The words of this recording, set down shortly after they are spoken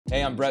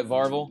Hey, I'm Brett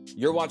Varvel.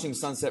 You're watching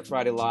Sonset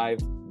Friday Live.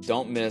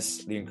 Don't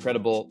miss the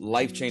incredible,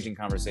 life-changing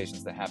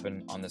conversations that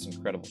happen on this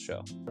incredible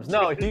show.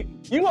 No,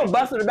 you gonna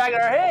bust in the back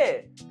of her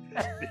head.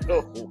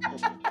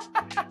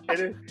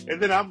 and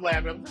then I'm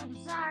laughing. I'm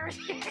sorry.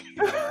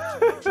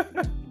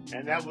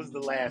 And that was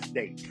the last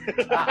date.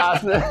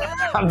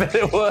 I bet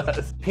it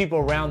was. People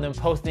around them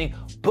posting,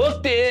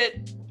 booked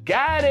it,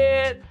 got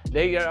it.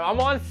 I'm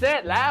on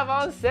set, live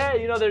on set.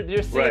 You know,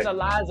 they're seeing Right. the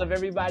lives of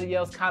everybody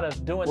else kind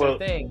of doing their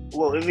thing.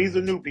 Well, and these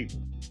are new people.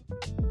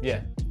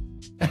 Yeah.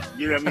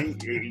 You know what I mean?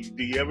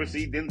 Do you ever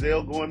see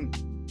Denzel going,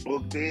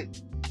 booked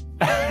it?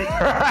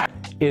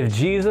 If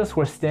Jesus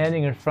were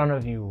standing in front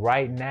of you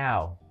right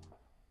now,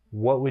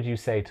 what would you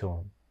say to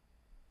him?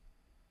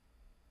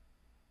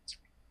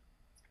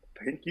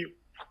 Thank you.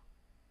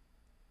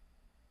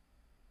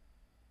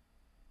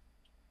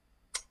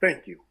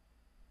 Thank you.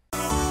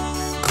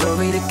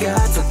 Glory to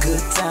God for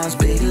good times,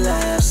 big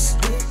laughs.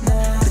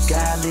 The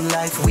godly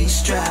life we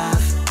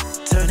strive.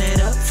 Turn it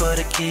up for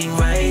the King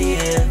right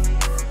here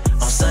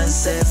on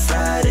Sonset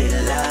Friday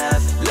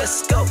Live.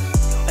 Let's go.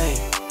 Hey.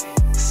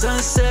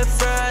 Sonset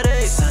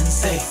Friday.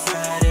 Sonset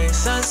Friday.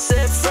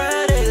 Sonset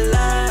Friday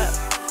Live.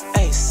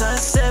 Hey,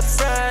 Sonset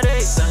Friday.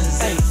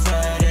 Sonset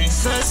Friday.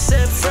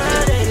 Sonset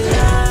Friday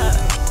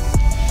Live.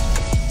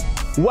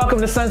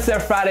 Welcome to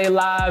Sunset Friday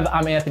Live.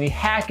 I'm Anthony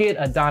Hackett.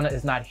 Adana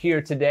is not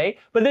here today,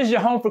 but this is your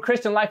home for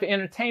Christian life and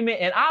entertainment,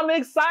 and I'm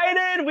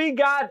excited. We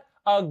got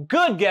a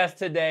good guest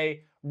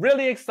today.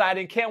 Really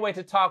exciting. Can't wait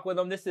to talk with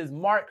him. This is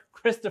Mark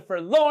Christopher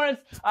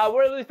Lawrence.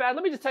 We're really fast.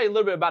 Let me just tell you a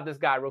little bit about this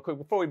guy real quick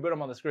before we put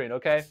him on the screen,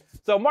 okay?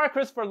 So Mark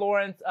Christopher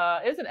Lawrence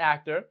is an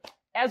actor,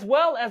 as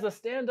well as a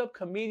stand-up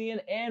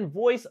comedian and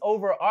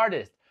voiceover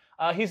artist.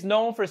 He's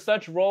known for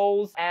such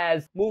roles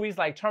as movies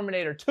like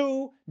Terminator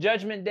 2,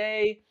 Judgment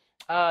Day,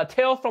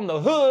 Tales from the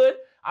Hood.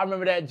 I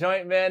remember that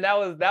joint, man. That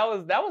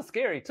was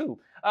scary too.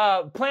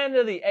 Planet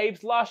of the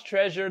Apes, Lost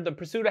Treasure, The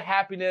Pursuit of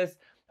Happiness,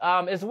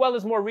 as well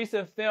as more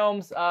recent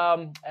films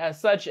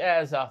such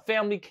as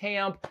Family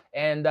Camp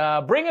and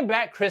Bringing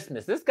Back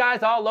Christmas. This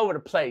guy's all over the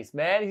place,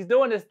 man. He's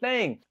doing his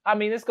thing. I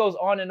mean, this goes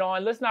on and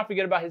on. Let's not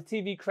forget about his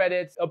TV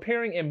credits,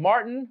 appearing in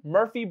Martin,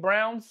 Murphy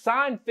Brown,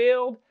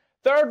 Seinfeld,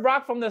 Third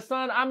Rock from the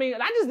Sun. I mean,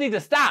 I just need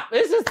to stop.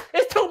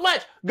 It's too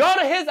much. Go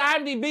to his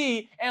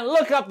IMDb and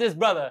look up this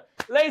brother.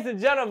 Ladies and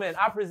gentlemen,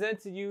 I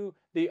present to you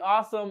the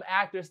awesome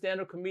actor,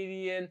 stand-up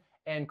comedian,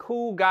 and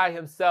cool guy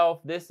himself.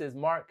 This is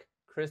Mark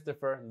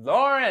Christopher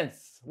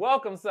Lawrence.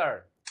 Welcome,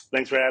 sir.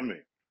 Thanks for having me.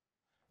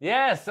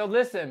 Yeah, so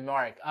listen,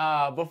 Mark,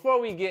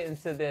 before we get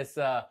into this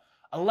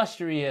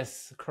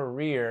illustrious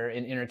career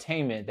in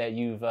entertainment that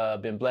you've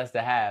been blessed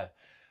to have,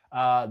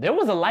 there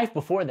was a life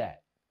before that.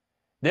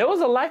 There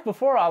was a life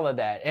before all of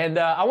that. And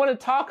I want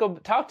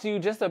to talk to you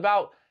just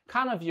about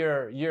kind of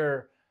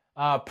your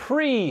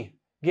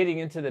pre-getting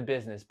into the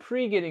business,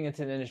 pre-getting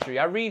into the industry.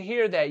 I read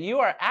here that you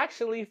are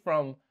actually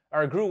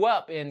grew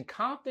up in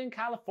Compton,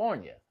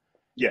 California.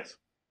 Yes.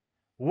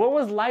 What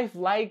was life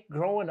like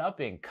growing up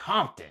in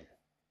Compton?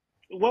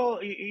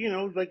 Well, you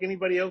know, like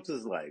anybody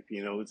else's life.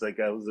 You know, it's like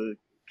I was a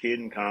kid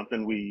in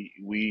Compton.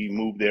 We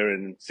moved there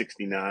in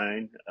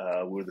 '69.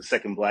 We were the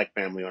second black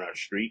family on our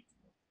street.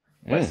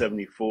 By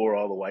 '74,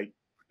 all the white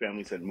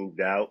families had moved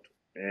out,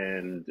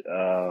 and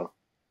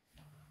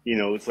you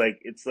know, it's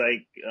like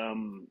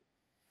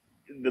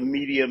the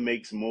media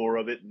makes more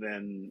of it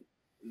than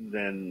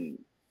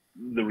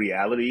the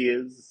reality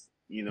is.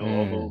 You know,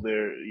 although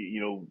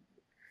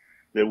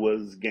there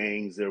was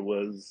gangs, there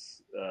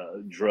was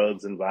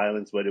drugs and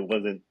violence, but it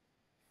wasn't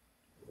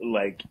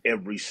like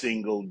every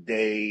single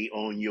day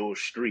on your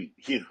street.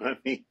 You know what I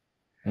mean?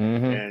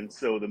 Mm-hmm. And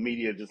so the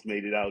media just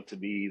made it out to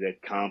be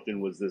that Compton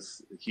was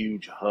this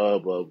huge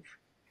hub of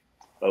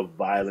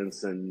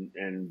violence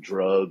and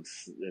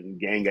drugs and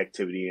gang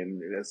activity, and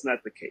that's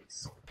not the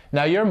case.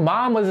 Now, your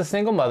mom was a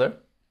single mother,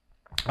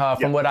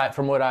 from what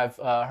I've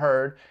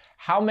heard.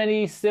 How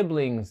many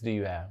siblings do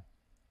you have?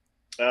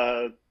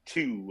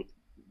 Two.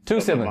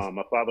 Two siblings.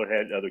 My father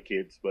had other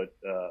kids, but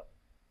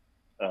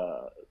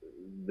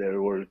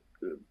there were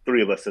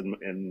three of us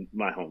in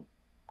my home.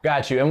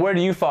 Got you. And where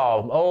do you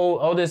fall?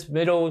 Oldest,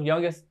 middle,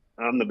 youngest?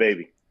 I'm the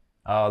baby.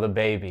 Oh, the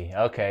baby.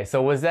 Okay.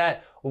 So was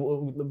that,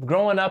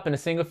 growing up in a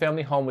single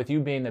family home with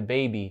you being the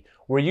baby,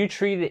 were you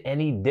treated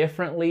any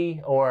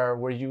differently, or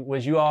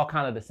was you all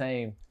kind of the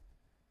same?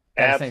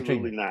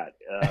 Absolutely not.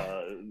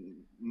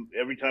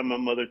 Every time my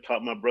mother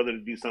taught my brother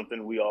to do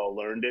something, we all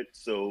learned it.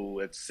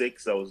 So at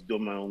 6, I was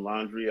doing my own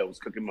laundry. I was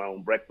cooking my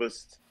own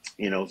breakfast.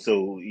 You know,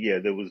 so yeah,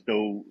 there was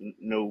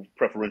no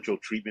preferential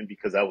treatment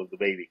because I was the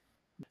baby.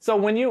 So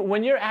when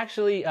you're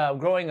actually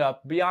growing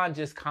up beyond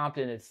just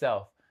Compton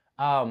itself,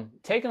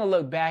 taking a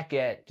look back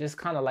at just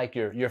kind of like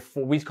your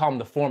we call them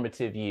the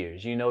formative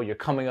years, you know, your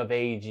coming of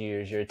age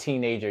years, your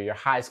teenager, your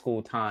high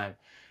school time.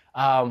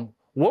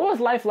 What was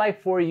life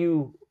like for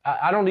you?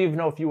 I don't even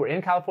know if you were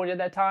in California at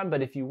that time,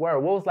 but if you were,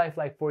 what was life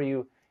like for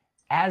you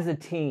as a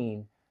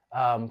teen,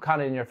 kind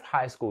of in your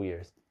high school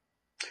years?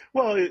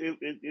 Well,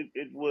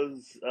 it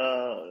was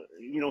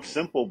you know,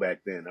 simple back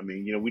then. I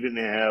mean, you know, we didn't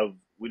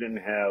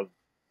have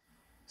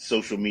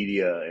social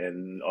media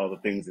and all the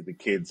things that the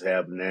kids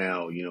have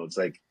now, it's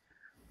like,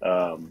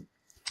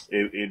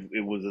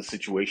 it was a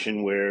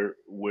situation where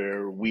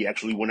we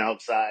actually went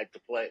outside to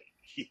play.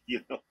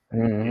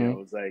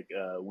 It's like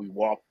we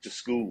walked to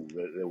school.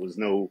 There was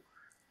no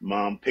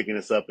mom picking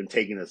us up and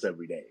taking us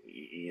every day.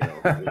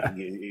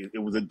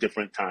 It was a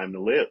different time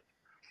to live.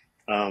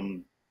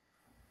 And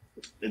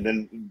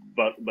then,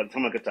 by the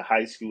time I got to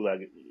high school, I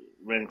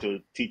ran into a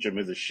teacher,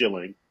 Mrs.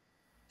 Schilling,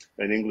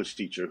 an English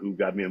teacher who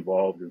got me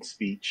involved in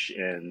speech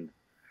and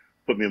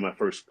put me in my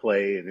first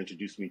play and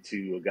introduced me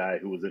to a guy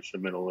who was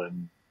instrumental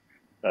in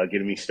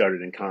getting me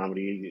started in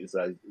comedy.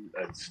 I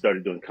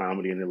started doing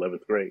comedy in the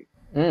 11th grade.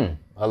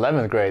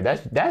 11th grade.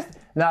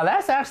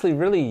 That's actually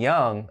really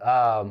young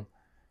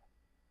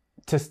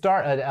to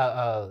start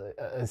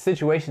a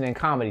situation in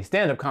comedy,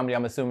 stand-up comedy.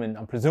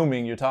 I'm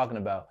presuming you're talking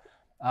about.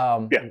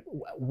 Yeah.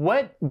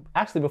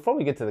 Actually, before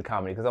we get to the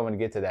comedy, because I want to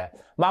get to that,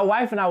 my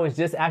wife and I was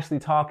just actually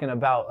talking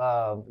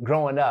about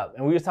growing up,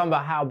 and we were talking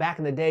about how back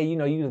in the day, you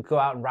would go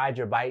out and ride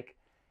your bike,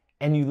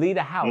 and you leave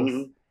a house,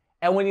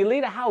 and when you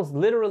leave a house,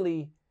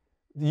 literally,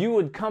 you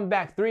would come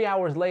back 3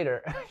 hours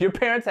later. Your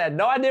parents had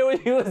no idea where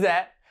you was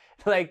at.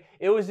 Like,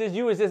 it was just,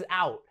 you was just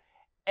out.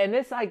 And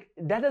it's like,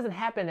 that doesn't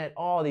happen at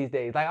all these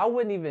days. Like, I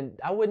wouldn't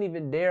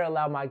even dare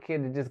allow my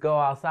kid to just go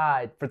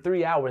outside for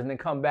 3 hours and then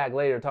come back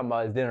later talking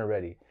about his dinner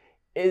ready.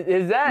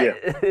 Is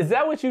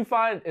that what you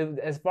find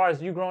as far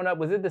as you growing up?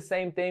 Was it the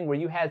same thing where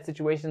you had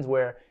situations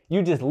where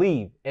you just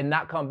leave and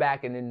not come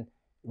back and then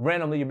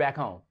randomly you're back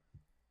home?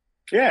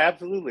 Yeah,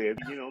 absolutely.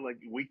 Like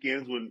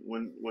weekends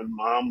when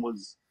mom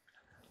was,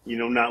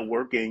 not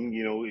working,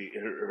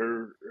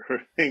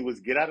 her thing was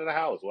get out of the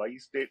house. Why are you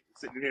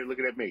sitting here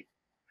looking at me?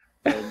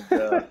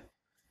 And,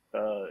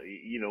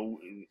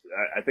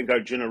 I think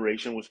our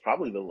generation was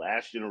probably the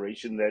last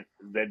generation that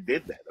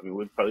did that. I mean,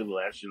 we're probably the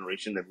last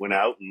generation that went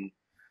out and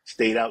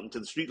stayed out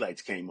until the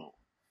streetlights came on.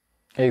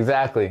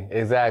 Exactly.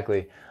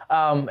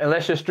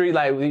 Unless your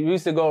streetlight, we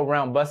used to go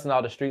around busting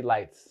all the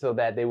streetlights so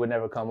that they would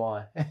never come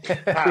on. We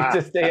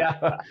just stay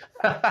out.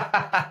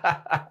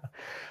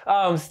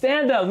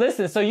 Stand up.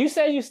 Listen. So you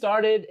said you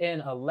started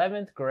in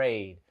 11th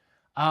grade.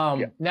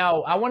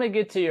 Now I want to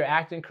get to your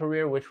acting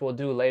career, which we'll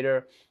do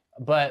later.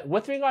 But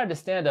with regard to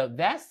stand up,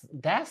 that's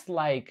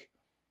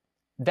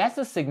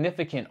a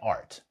significant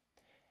art.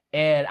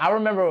 And I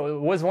remember it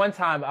was one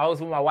time I was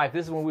with my wife.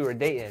 This is when we were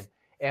dating.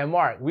 And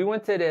Mark, we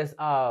went to this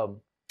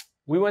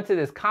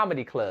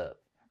comedy club,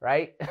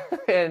 right?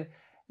 And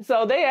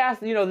so they asked,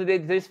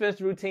 they finished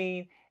the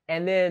routine.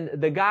 And then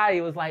the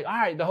guy was like, all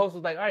right, the host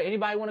was like, all right,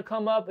 anybody want to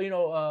come up,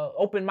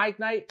 open mic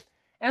night?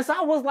 And so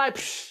I was like,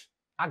 psh,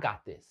 I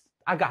got this.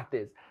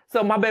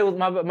 So my baby was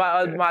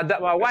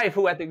my wife,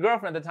 who had the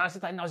girlfriend at the time.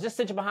 She's like, no, just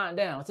sit your behind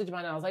down.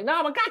 I was like, no,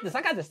 I got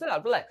this. Sit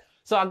up, relax.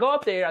 So I go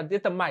up there, I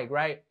did the mic,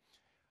 right?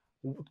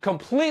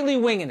 Completely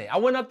winging it. I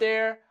went up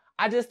there.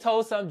 I just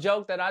told some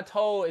joke that I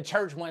told at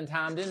church one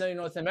time. Didn't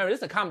know, remember, this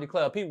is a comedy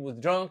club. People was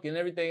drunk and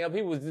everything.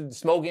 People was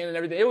smoking and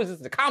everything. It was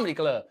just a comedy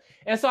club.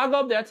 And so I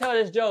go up there, I tell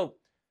this joke,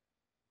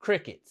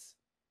 crickets.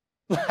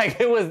 Like,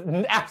 it was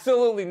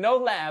absolutely no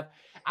laugh.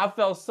 I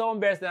felt so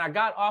embarrassed. And I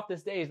got off the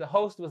stage. The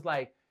host was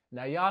like,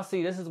 now y'all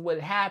see, this is what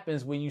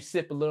happens when you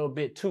sip a little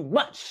bit too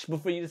much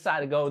before you decide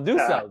to go do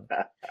something.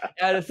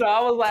 And so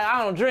I was like,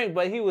 I don't drink,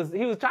 but he was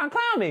trying to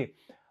clown me.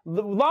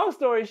 Long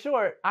story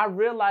short, I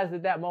realized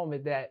at that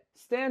moment that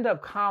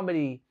stand-up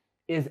comedy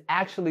is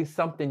actually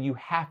something you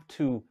have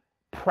to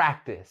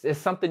practice. It's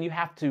something you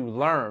have to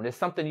learn. It's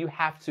something you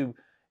have to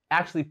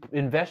actually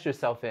invest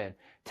yourself in.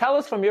 Tell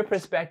us from your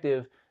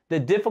perspective the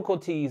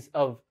difficulties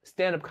of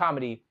stand-up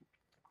comedy,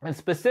 and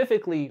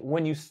specifically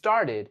when you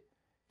started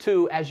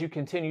to as you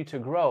continue to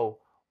grow.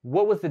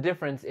 What was the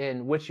difference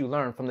in what you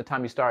learned from the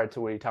time you started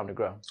to where your time to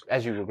grow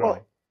as you were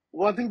growing?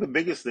 Well, I think the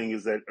biggest thing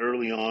is that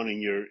early on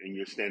in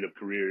your stand-up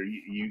career,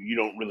 you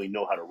don't really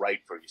know how to write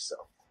for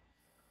yourself.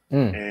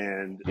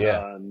 And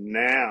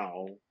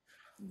now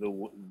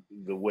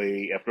the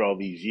way, after all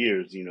these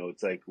years,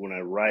 it's like when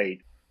I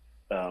write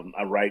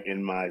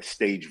in my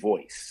stage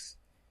voice,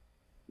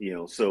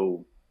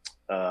 so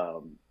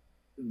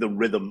the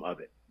rhythm of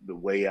it, the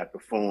way I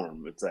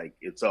perform, it's like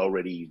it's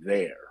already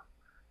there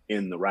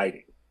in the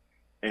writing.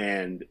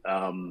 And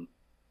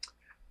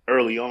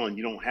early on,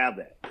 you don't have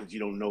that because you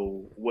don't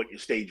know what your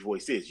stage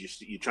voice is.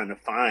 You're trying to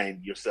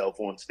find yourself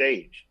on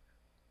stage.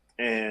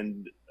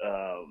 And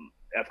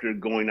after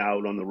going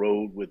out on the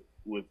road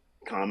with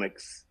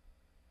comics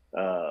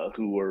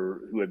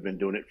who had been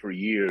doing it for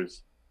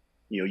years,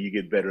 you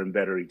get better and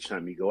better each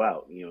time you go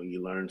out.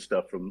 You learn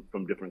stuff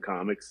from different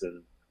comics,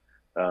 and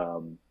a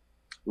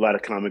lot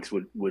of comics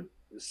would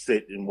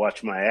sit and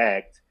watch my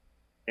act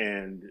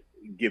and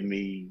give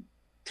me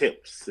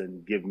tips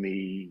and give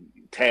me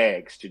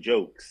tags to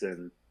jokes,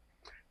 and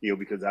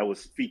because I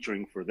was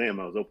featuring for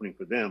them, I was opening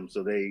for them,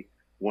 so they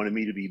wanted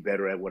me to be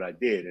better at what I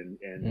did, and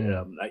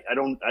I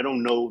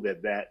don't know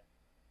that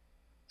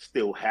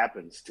still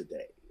happens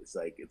today. It's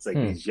like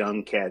these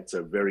young cats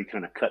are very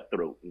kind of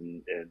cutthroat,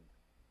 and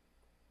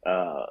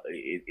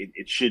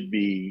it should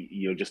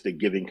be, just a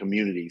giving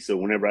community. So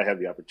whenever I have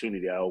the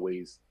opportunity, I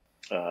always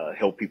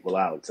help people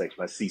out. It's like if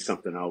I see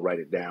something, I'll write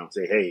it down,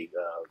 say, hey,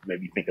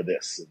 maybe think of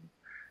this. And,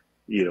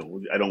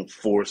 I don't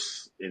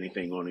force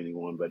anything on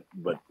anyone,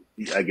 but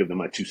I give them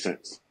my 2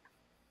 cents.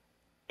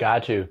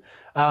 Got you.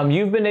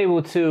 You've been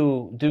able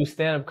to do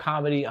stand-up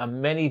comedy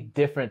on many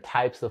different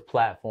types of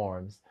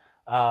platforms,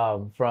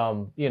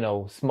 from,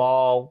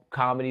 small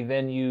comedy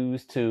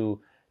venues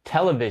to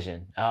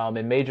television,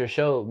 and major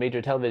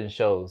television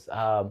shows.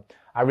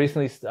 I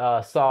recently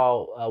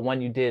saw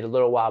one you did a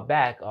little while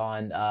back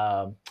on,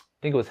 I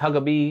think it was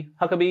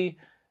Huckabee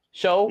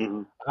show.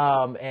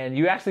 Mm-hmm. And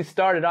you actually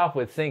started off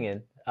with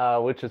singing,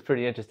 which was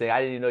pretty interesting. I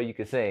didn't even know you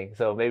could sing,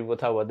 so maybe we'll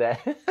talk about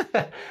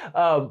that.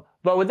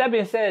 But with that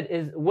being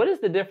said, what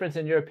is the difference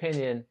in your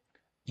opinion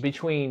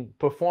between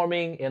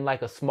performing in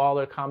like a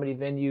smaller comedy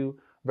venue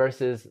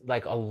versus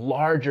like a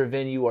larger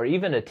venue or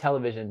even a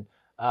television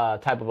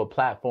type of a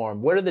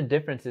platform? What are the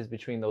differences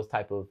between those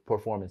type of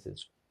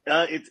performances?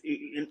 It's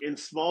in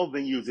small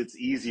venues, it's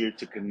easier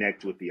to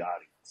connect with the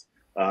audience.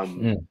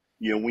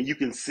 When you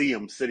can see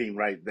them sitting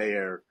right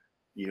there,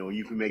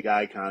 you can make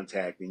eye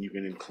contact and you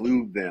can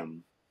include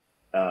them.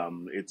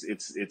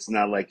 It's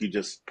not like you're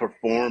just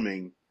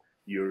performing,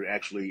 you're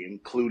actually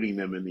including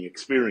them in the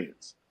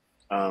experience.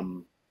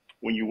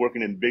 When you're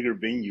working in bigger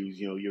venues,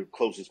 your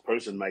closest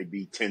person might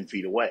be 10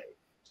 feet away.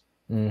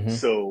 Mm-hmm.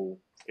 So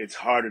it's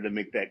harder to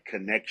make that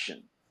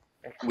connection.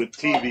 With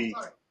TV,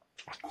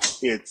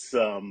 it's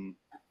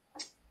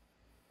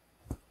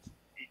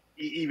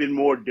even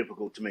more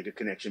difficult to make a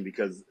connection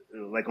because,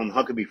 like on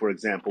Huckabee, for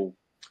example,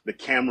 the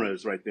camera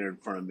is right there in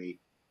front of me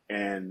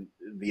and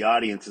the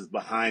audience is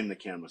behind the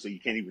camera. So you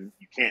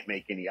can't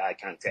make any eye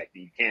contact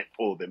and you can't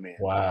pull them in.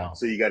 Wow.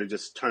 So you got to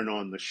just turn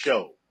on the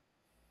show.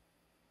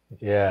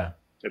 Yeah.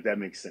 If that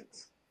makes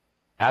sense.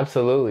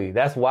 Absolutely.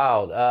 That's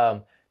wild.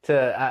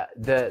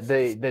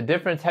 The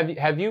difference,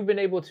 have you been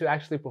able to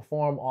actually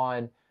perform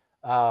on,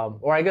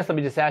 or I guess let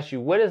me just ask you,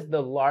 what is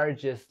the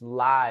largest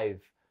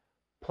live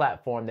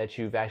platform that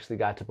you've actually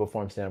got to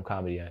perform stand-up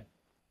comedy at?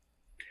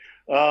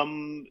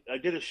 I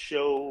did a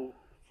show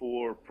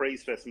for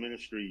Praise Fest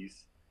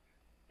Ministries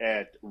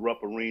at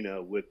Rupp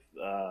Arena with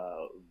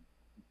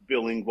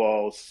Bill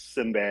Engvall,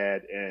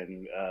 Sinbad,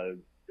 and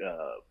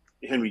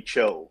Henry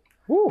Cho.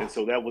 Woo. And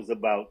so that was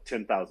about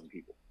 10,000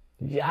 people.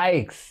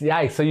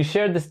 Yikes. So you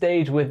shared the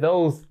stage with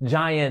those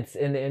giants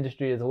in the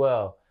industry as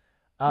well.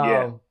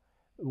 Yeah.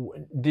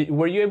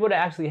 Were you able to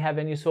actually have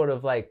any sort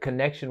of like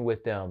connection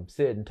with them,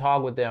 sit and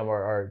talk with them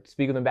or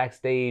speak with them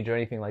backstage or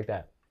anything like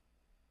that?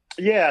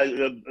 Yeah,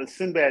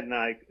 Sinbad and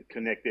I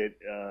connected.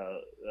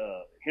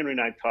 Henry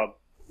and I talked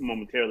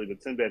momentarily,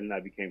 but Sinbad and I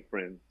became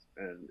friends,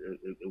 and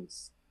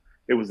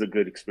it was a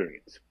good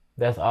experience.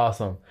 That's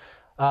awesome.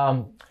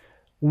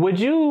 Would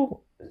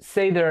you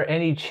say there are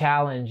any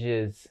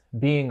challenges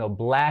being a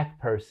Black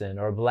person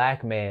or a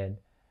Black man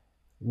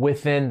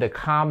within the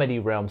comedy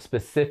realm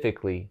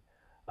specifically,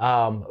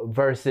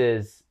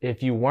 versus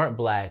if you weren't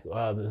Black?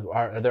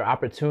 Are there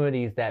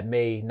opportunities that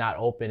may not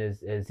open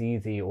as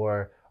easy,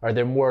 or are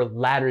there more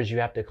ladders you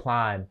have to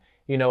climb?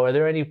 Are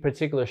there any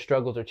particular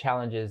struggles or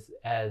challenges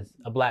as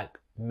a Black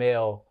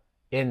male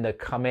in the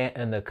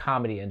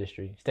comedy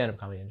industry, stand-up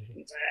comedy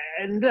industry?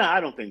 No,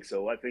 I don't think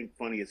so. I think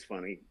funny is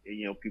funny.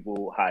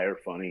 People hire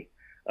funny.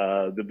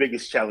 The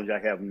biggest challenge I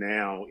have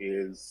now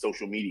is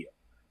social media.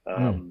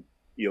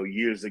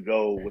 Years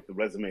ago, with the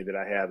resume that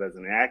I have as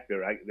an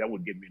actor, that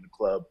would get me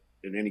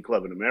in any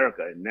club in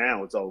America. And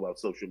now it's all about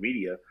social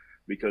media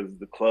because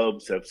the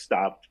clubs have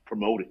stopped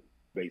promoting,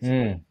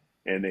 basically.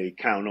 And they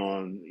count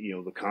on,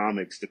 the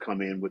comics to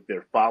come in with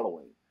their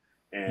following.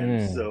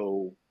 And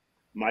so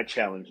my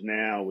challenge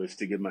now is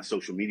to get my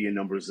social media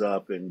numbers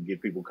up and get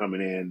people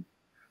coming in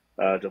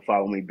to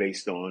follow me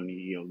based on,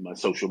 my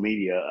social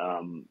media.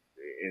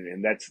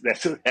 And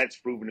that's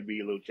proven to be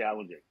a little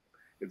challenging.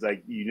 It's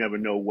like you never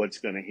know what's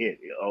going to hit.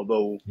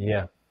 Although,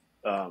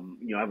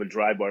 I have a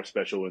dry bar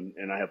special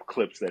and I have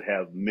clips that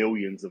have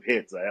millions of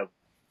hits. I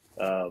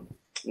have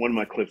one of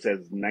my clips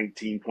has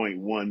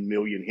 19.1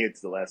 million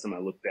hits the last time I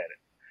looked at it.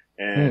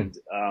 And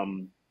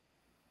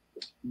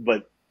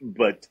but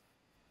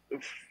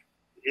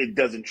it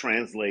doesn't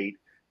translate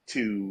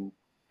to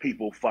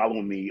people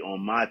following me on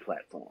my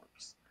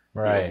platforms,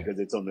 right? Because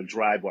it's on the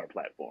dry bar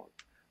platform.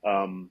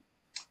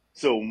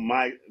 So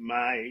my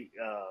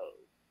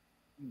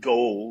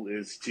goal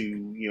is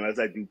to, as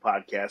I do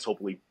podcasts,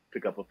 hopefully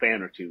pick up a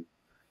fan or two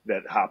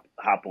that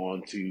hop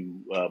on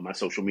to my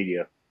social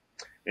media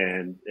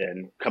and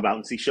come out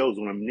and see shows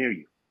when I'm near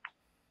you.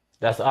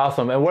 That's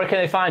awesome. And where can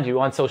they find you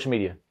on social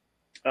media?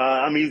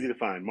 I'm easy to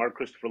find. Mark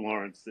Christopher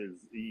Lawrence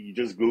you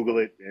just Google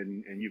it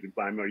and you can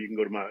find me, or you can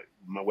go to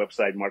my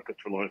website,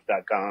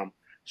 markchristopherlawrence.com,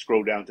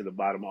 scroll down to the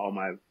bottom. All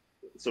my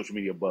social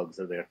media bugs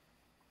are there.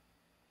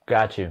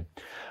 Got you.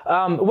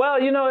 Well,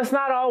 it's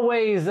not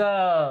always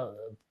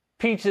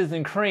peaches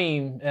and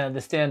cream in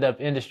the stand-up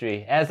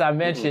industry. As I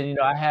mentioned,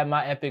 I had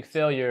my epic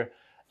failure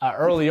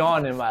early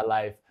on in my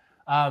life.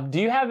 Do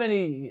you have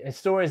any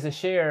stories to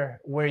share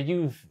where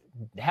you've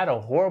had a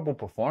horrible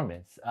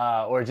performance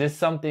or just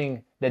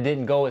something that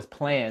didn't go as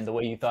planned the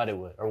way you thought it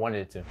would or wanted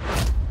it to?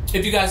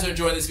 If you guys are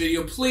enjoying this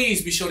video,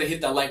 please be sure to hit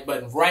that like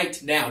button right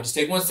now. Just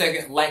take 1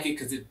 second, like it,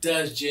 because it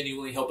does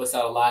genuinely help us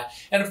out a lot.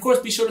 And of course,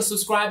 be sure to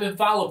subscribe and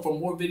follow for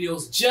more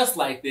videos just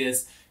like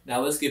this.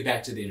 Now let's get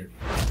back to the interview.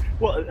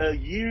 Well,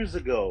 years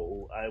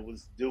ago, I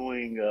was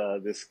doing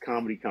this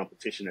comedy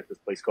competition at this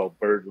place called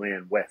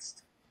Birdland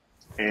West.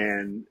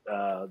 And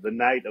the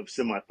night of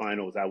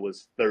semifinals, I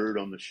was third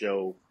on the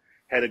show,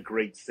 had a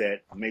great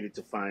set, made it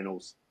to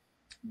finals.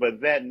 But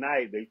that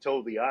night, they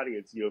told the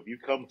audience, you know, if you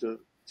come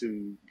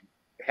to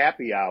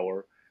happy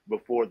hour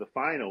before the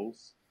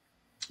finals,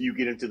 you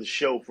get into the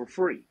show for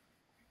free.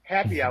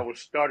 Happy hour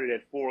started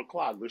at 4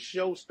 o'clock. The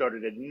show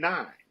started at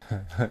 9.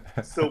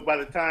 So by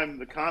the time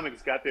the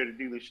comics got there to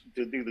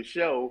do the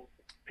show,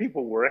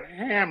 people were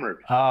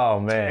hammered. Oh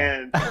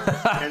man!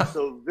 And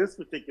so this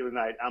particular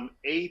night, I'm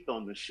 8th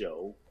on the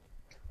show.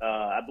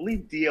 I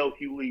believe D.L.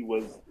 Hewley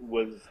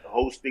was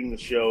hosting the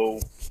show.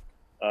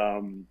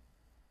 A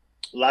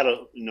lot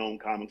of known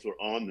comics were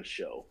on the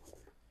show,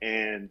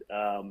 and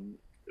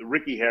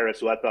Ricky Harris,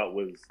 who I thought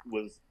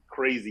was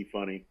crazy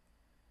funny,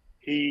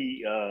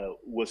 he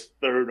was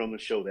third on the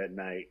show that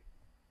night.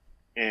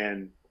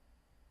 And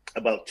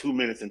about 2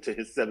 minutes into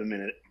his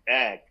 7-minute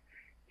act,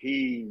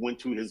 he went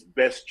to his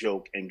best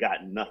joke and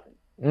got nothing.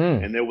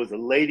 And there was a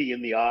lady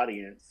in the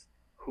audience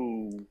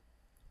who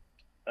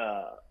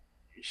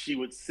she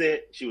would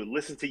sit, she would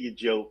listen to your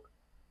joke,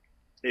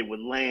 it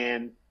would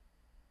land,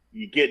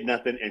 you get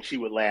nothing, and she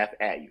would laugh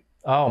at you.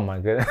 Oh my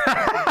goodness.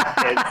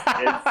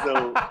 and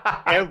so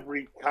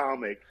every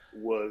comic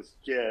was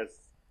just,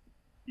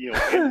 you know,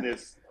 in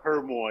this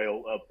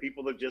turmoil of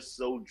people are just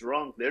so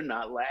drunk, they're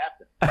not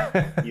laughing.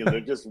 You know,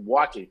 they're just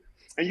watching.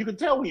 And you can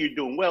tell when you're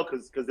doing well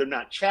because they're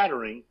not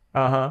chattering.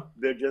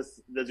 They're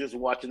just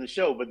watching the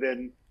show. But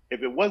then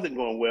if it wasn't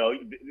going well,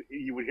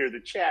 you would hear the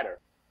chatter.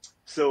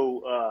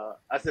 So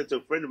I said to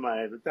a friend of mine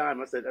at the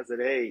time, I said,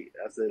 hey,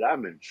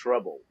 I'm in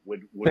trouble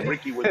when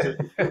Ricky went to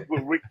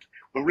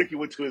when Ricky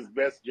went to his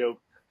best joke.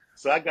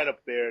 So I got up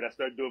there and I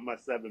started doing my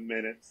 7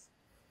 minutes,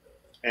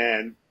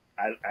 and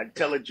I'd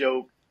tell a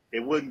joke, it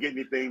wouldn't get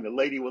anything. The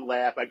lady would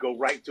laugh. I go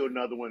right to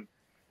another one,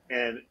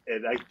 and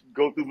I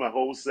go through my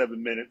whole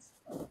 7 minutes.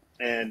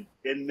 And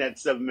in that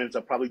 7 minutes,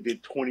 I probably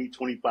did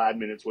 25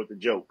 minutes worth of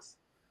jokes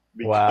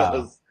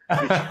because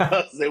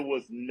there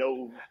was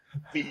no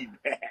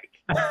feedback.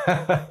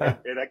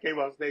 And I came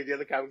off stage, the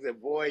other comic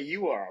said, "Boy,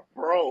 you are a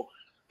pro."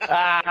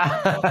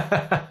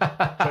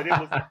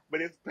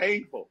 But it's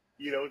painful.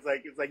 You know, it's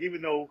like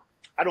even though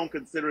I don't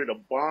consider it a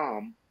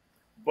bomb,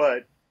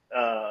 but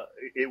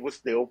it was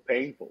still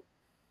painful.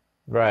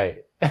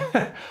 Right.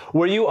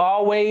 Were you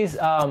always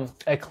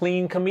a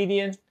clean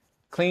comedian,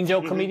 clean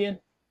joke comedian?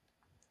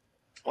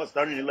 I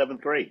started in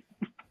 11th grade.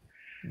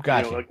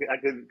 Gotcha. You know, I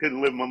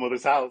couldn't live in my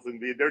mother's house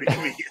and be a dirty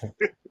comedian.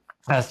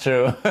 That's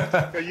true.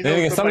 You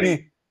know,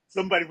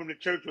 somebody from the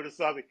church would have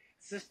saw me.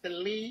 Sister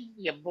Lee,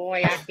 your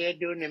boy out there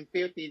doing them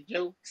filthy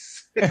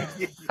jokes. You know,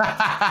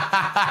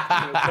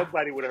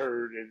 somebody would have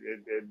heard,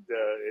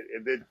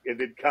 and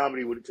then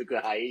comedy would have took a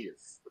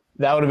hiatus.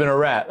 That would have been a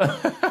wrap.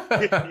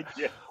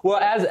 Yeah. Well,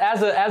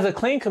 as a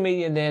clean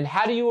comedian, then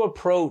how do you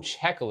approach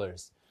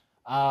hecklers?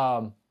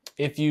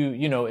 If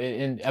you know,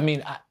 I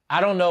mean, I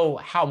don't know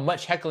how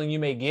much heckling you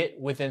may get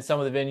within some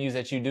of the venues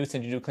that you do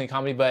since you do clean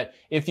comedy, but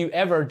if you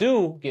ever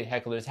do get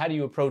hecklers, how do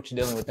you approach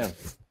dealing with them?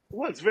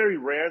 Well, it's very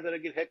rare that I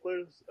get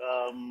hecklers.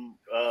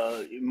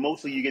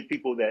 Mostly you get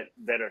people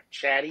that are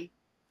chatty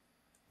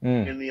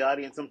in the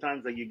audience.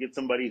 Sometimes like you get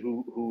somebody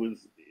who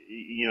is,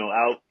 you know,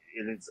 out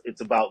and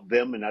it's about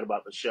them and not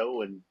about the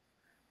show.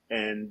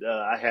 And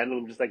I handle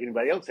them just like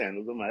anybody else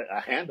handles them. I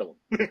handle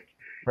them.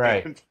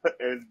 Right.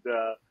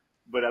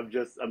 But I'm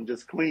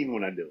just clean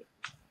when I do it.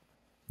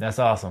 That's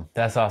awesome.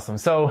 That's awesome.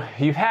 So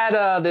you've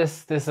had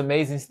this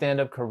amazing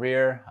stand-up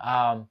career.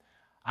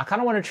 I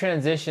kind of want to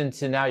transition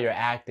to now your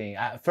acting.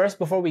 First,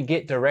 before we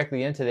get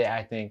directly into the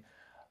acting,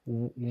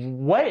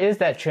 what is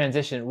that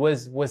transition?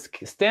 Was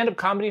stand-up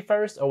comedy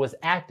first or was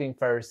acting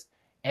first?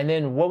 And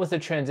then what was the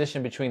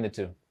transition between the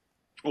two?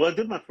 Well, I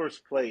did my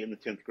first play in the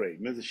 10th grade.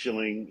 Mrs.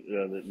 Schilling,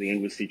 the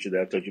English teacher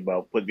that I told you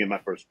about, put me in my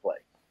first play.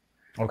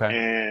 Okay.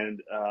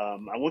 And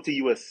I went to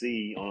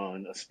USC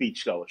on a speech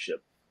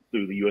scholarship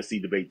through the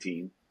USC debate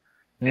team.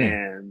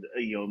 And,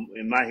 you know,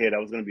 in my head, I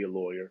was going to be a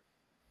lawyer.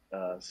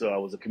 So I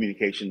was a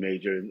communication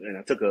major, and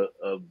I took a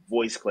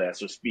voice class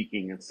for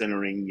speaking and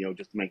centering, you know,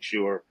 just to make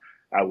sure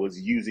I was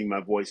using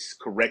my voice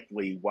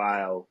correctly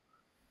while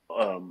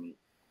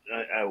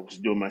I was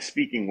doing my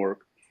speaking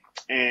work.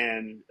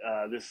 And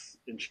this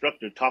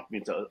instructor talked me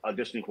into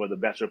auditioning for the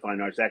Bachelor of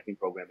Fine Arts acting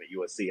program at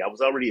USC. I was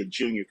already a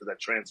junior because I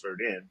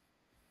transferred in.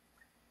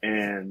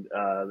 And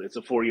it's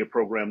a 4-year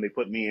program. They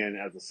put me in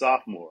as a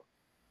sophomore.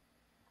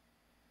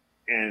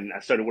 And I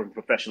started working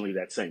professionally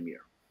that same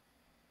year.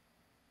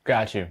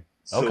 Got you.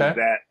 So okay.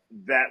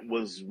 that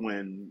was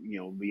when, you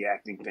know, the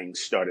acting thing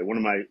started. One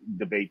of my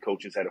debate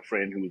coaches had a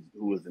friend who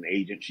was an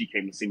agent. She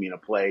came to see me in a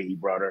play. He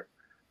brought her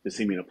to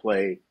see me in a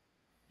play.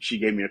 She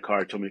gave me a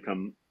card, told me to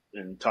come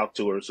and talked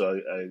to her. So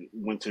I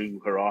went to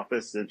her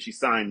office, and she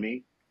signed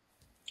me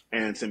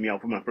and sent me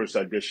out for my first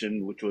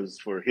audition, which was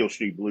for Hill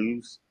Street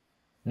Blues.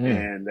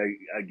 And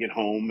I get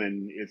home,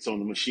 and it's on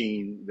the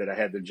machine that I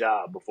had the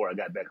job before I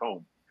got back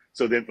home.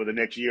 So then for the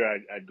next year,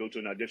 I'd go to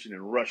an audition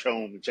and rush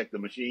home and check the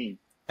machine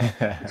to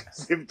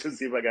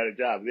see if I got a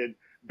job. Then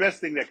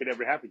best thing that could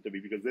ever happen to me,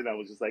 because then I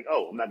was just like,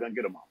 oh, I'm not going to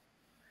get them all.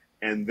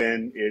 And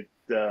then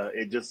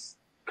it just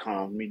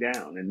calmed me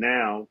down. And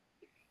now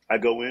I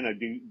go in, I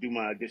do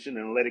my audition,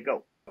 and let it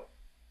go.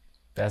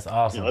 That's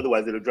awesome.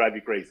 Otherwise, it'll drive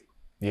you crazy.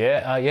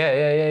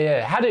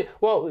 Yeah.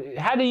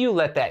 How do you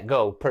let that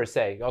go, per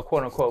se, or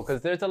quote unquote?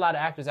 Because there's a lot of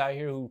actors out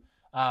here who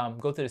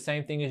go through the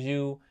same thing as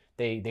you.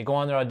 They go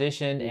on their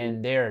audition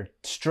and they're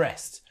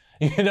stressed.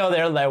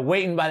 They're like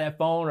waiting by that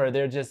phone, or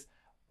they're just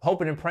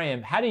hoping and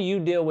praying. How do you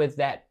deal with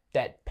that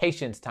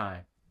patience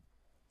time?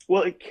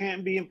 Well, it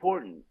can be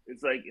important.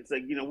 It's like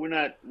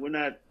we're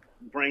not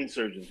brain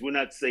surgeons. We're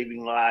not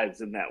saving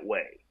lives in that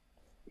way.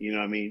 You know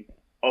what I mean?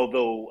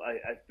 Although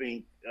I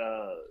think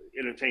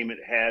entertainment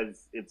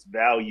has its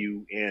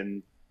value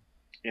in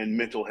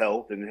mental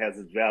health, and it has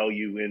its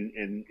value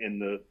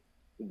in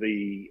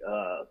the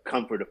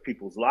comfort of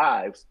people's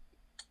lives.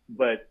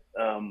 But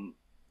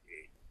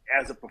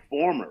as a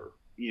performer,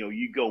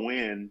 you go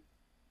in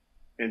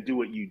and do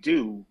what you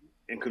do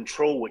and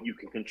control what you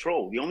can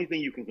control. The only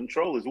thing you can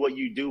control is what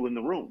you do in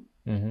the room.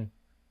 And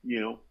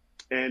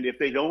if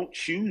they don't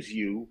choose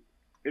you,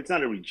 it's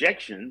not a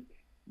rejection.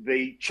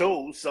 They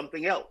chose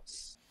something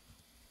else,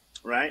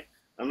 right?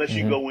 Unless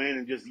you go in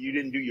and you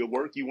didn't do your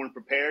work, you weren't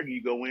prepared,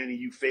 you go in and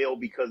you fail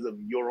because of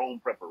your own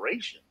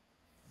preparation.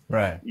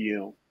 Right.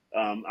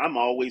 I'm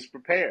always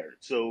prepared.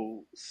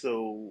 So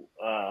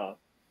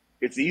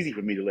it's easy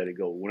for me to let it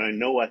go. When I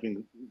know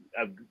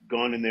I've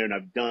gone in there and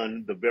I've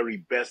done the very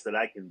best that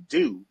I can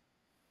do,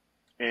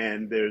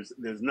 and there's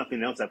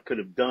nothing else I could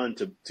have done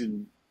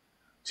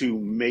to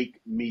make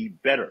me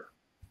better,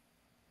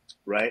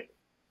 right?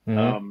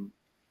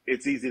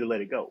 It's easy to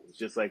let it go. It's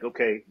just like,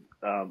 okay,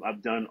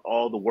 I've done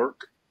all the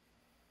work.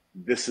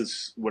 This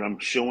is what I'm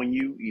showing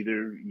you.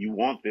 Either you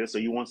want this or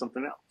you want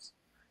something else.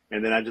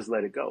 And then I just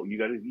let it go.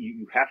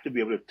 You have to be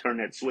able to turn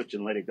that switch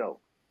and let it go.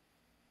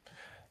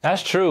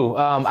 That's true.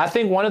 I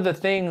think one of the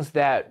things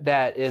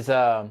that is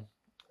a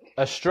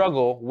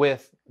struggle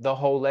with the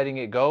whole letting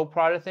it go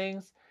part of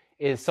things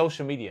is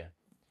social media.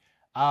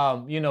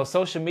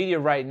 Social media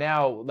right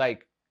now,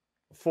 like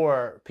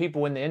for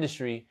people in the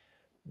industry,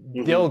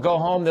 they'll go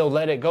home, they'll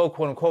let it go,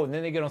 quote unquote, and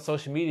then they get on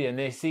social media and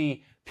they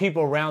see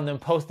people around them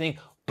posting,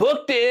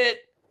 booked it,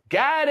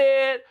 got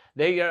it.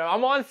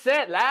 I'm on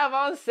set, live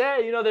on set.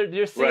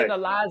 They're seeing the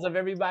lives of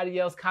everybody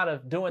else kind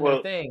of doing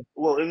their thing.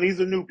 Well, and these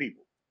are new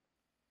people.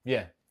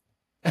 Yeah.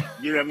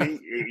 You know what I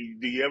mean?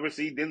 Do you ever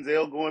see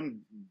Denzel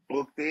going,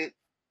 booked it?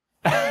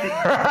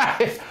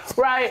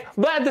 Right.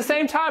 But at the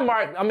same time,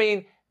 Mark, I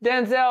mean,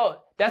 Denzel,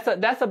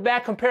 that's a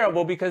bad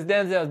comparable, because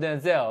Denzel's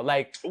Denzel.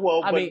 Like,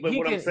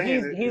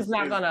 he's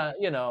not gonna,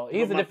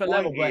 he's a different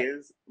level. But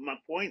my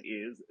point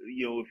is,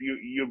 if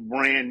you're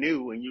brand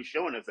new and you're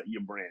showing us that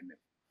you're brand new,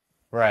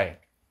 right?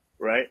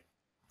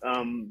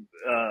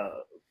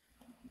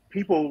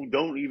 People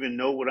don't even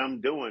know what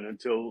I'm doing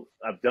until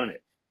I've done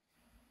it.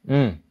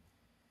 You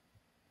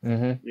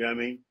know what I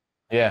mean?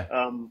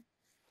 Yeah.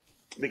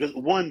 Because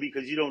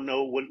you don't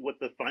know what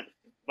the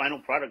final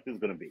product is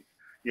going to be.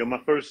 My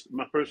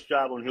first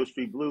job on Hill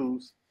Street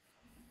Blues,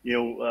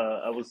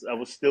 I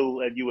was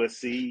still at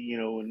USC,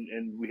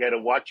 and we had a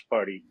watch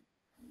party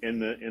in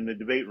the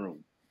debate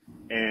room,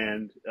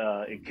 and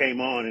it came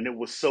on, and it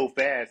was so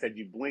fast that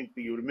you blinked,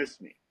 you would have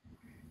missed me.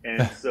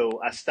 And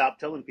so I stopped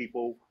telling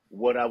people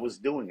what I was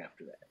doing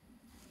after that,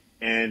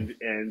 and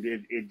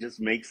it just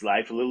makes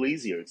life a little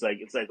easier. It's like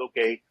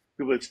okay,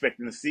 people are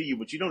expecting to see you,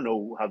 but you don't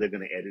know how they're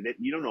going to edit it.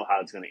 You don't know how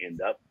it's going to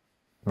end up.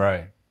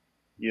 Right.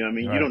 You know what I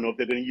mean? Right. You don't know if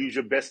they're going to use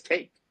your best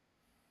take.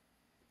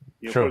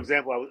 For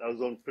example, I was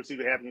on Pursuit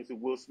of Happiness with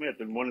Will Smith,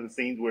 and one of the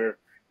scenes where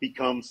he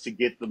comes to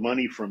get the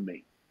money from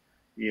me,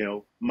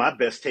 my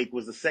best take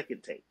was the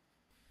second take.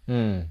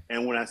 And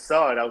when I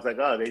saw it, I was like,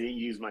 oh, they didn't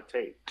use my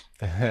take.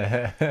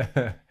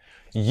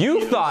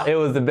 You thought it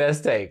was the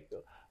best take.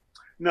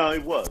 No,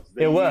 it was.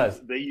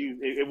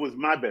 It was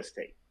my best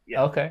take.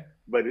 Yeah. Okay.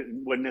 But it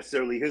wasn't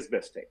necessarily his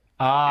best take.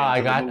 I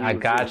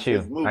got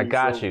you.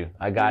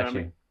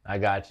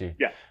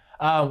 Yeah.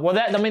 Well,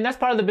 that's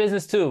part of the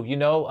business too.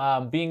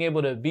 Being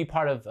able to be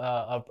part of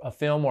a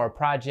film or a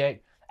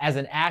project as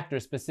an actor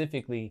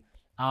specifically,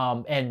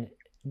 and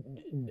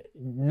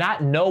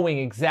not knowing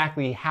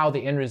exactly how the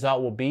end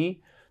result will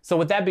be. So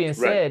with that being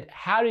said,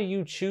 how do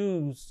you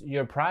choose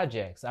your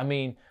projects? I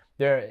mean,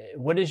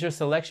 what is your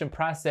selection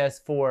process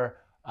for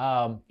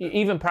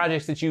even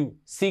projects that you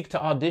seek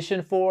to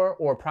audition for,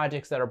 or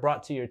projects that are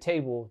brought to your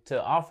table to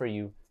offer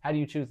you? How do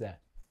you choose that?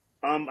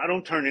 I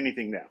don't turn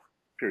anything down,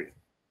 period.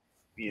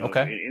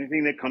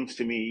 Anything that comes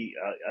to me,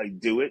 I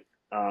do it.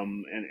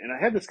 And I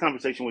had this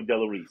conversation with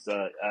Della Reese.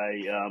 I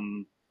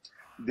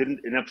did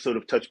an episode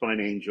of Touched by an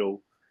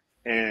Angel,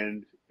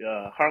 and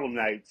Harlem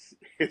Nights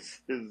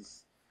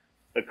is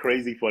a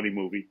crazy funny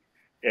movie.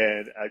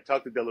 And I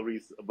talked to Della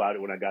Reese about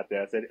it when I got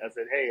there. I said,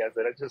 hey, I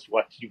just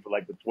watched you for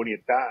like the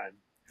 20th time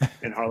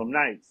in Harlem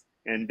Nights.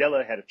 And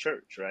Della had a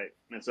church, right?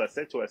 And so I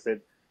said to her, I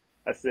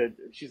said,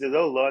 she says,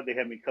 oh Lord, they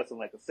had me cussing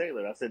like a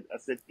sailor. I said,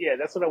 yeah,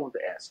 that's what I want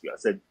to ask you. I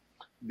said,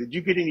 did you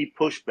get any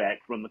pushback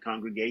from the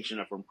congregation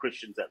or from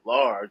Christians at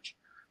large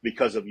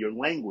because of your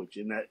language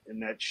in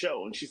that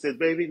show? And she said,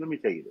 baby, let me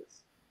tell you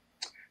this.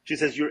 She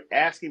says, you're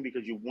asking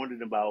because you're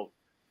wondering about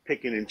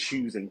picking and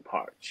choosing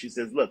parts. She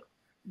says, look,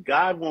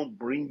 God won't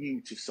bring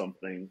you to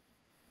something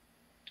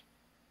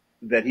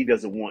that he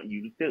doesn't want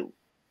you to do.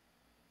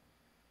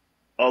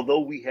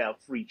 Although we have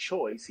free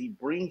choice, he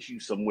brings you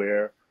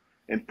somewhere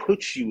and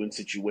puts you in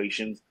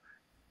situations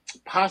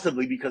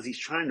possibly because he's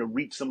trying to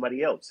reach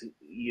somebody else.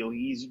 You know,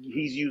 he's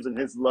using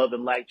his love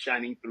and light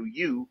shining through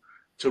you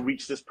to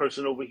reach this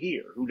person over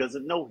here who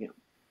doesn't know him.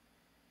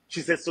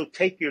 She said, so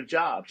take your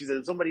job. She said,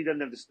 if somebody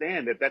doesn't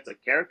understand that that's a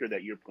character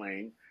that you're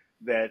playing,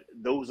 that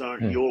those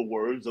aren't your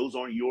words, those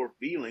aren't your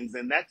feelings,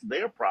 then that's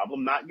their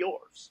problem, not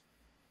yours.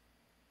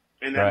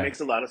 And that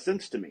makes a lot of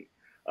sense to me.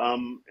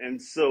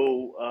 And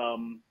so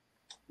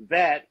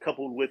that,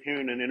 coupled with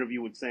hearing an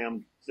interview with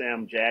Sam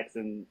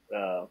Jackson,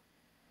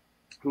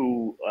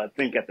 who I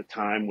think at the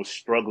time was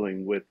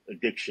struggling with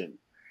addiction.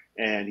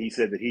 And he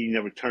said that he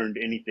never turned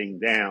anything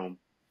down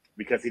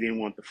because he didn't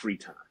want the free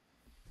time.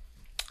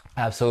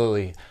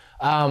 Absolutely.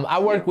 I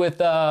worked with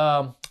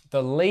the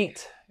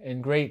late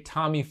and great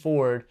Tommy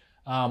Ford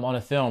on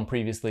a film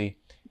previously.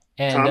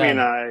 And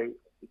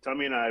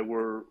Tommy and I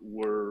were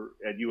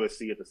at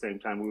USC at the same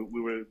time.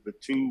 We were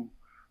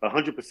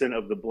 100%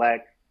 of the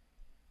Black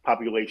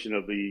population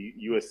of the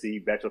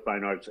USC Bachelor of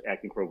Fine Arts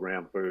acting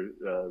program for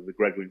the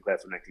graduating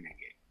class of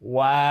 1988.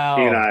 Wow.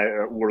 He and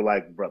I were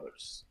like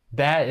brothers.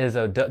 That's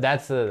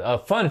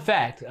a fun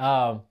fact.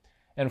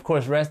 And of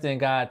course, rest in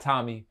God,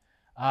 Tommy.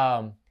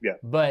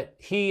 But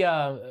he,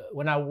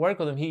 when I worked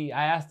with him,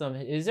 I asked him,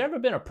 has there ever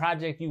been a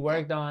project you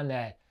worked on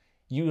that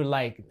you were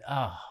like,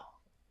 oh,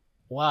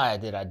 why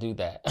did I do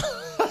that?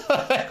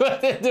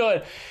 What they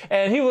doing?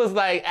 And he was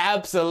like,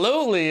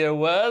 absolutely it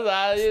was.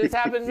 It's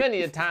happened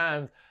many a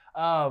times.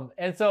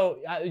 And so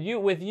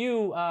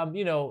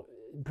you know,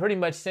 pretty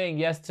much saying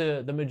yes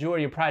to the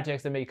majority of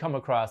projects that may come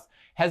across.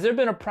 Has there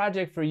been a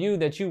project for you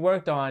that you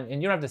worked on,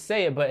 and you don't have to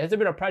say it, but has there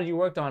been a project you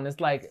worked on that's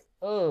like,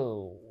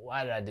 oh,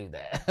 why did I do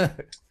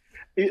that?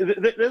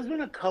 There's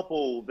been a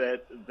couple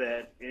that,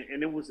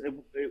 and it was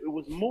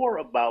more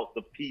about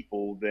the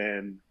people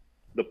than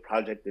the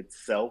project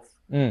itself.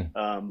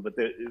 But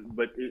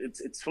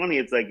it's funny.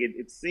 It's like,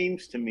 it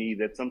seems to me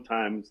that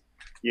sometimes,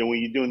 you know,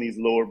 when you're doing these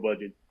lower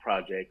budget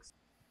projects,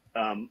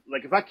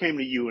 like if I came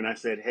to you and I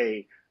said,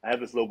 hey, I have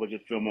this low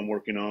budget film I'm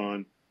working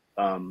on.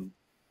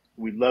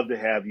 We'd love to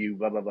have you,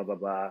 blah, blah, blah, blah,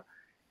 blah.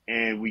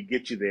 And we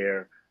get you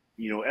there.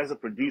 You know, as a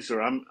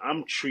producer,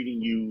 I'm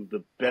treating you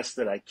the best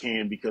that I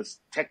can because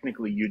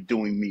technically you're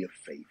doing me a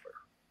favor.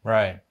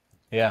 Right.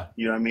 Yeah.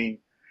 You know what I mean?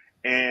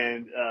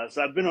 And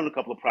so I've been on a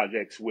couple of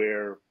projects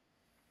where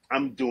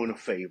I'm doing a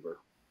favor.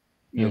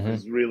 You know,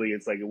 because really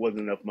it's like it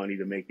wasn't enough money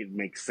to make it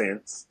make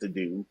sense to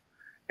do.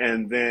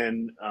 And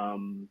then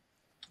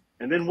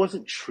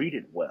wasn't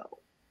treated well.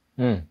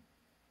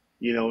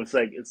 You know, it's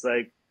like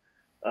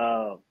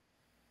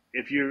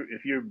if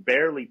you're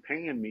barely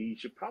paying me, you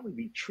should probably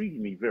be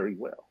treating me very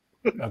well.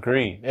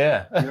 Agreed.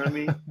 Yeah. You know what I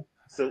mean?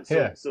 So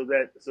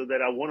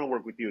that I want to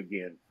work with you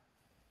again.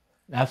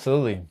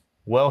 Absolutely.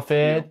 Well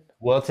fed, you know,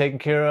 well taken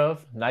care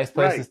of, nice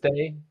place to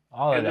stay.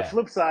 All of that. The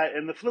flip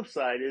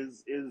side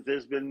is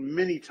there's been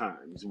many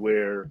times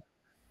where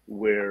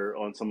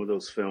on some of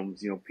those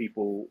films, you know,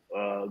 people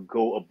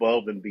go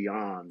above and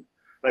beyond.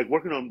 Like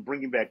working on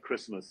Bringing Back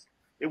Christmas,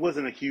 it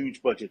wasn't a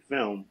huge budget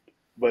film,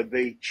 but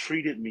they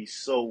treated me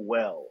so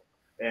well,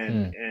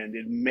 and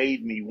it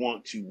made me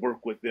want to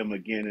work with them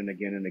again and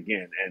again and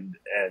again. And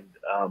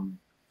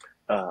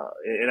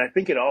I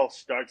think it all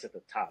starts at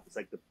the top. It's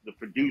like the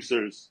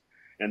producers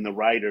and the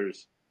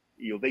writers,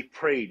 you know, they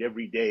prayed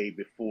every day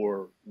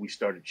before we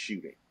started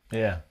shooting.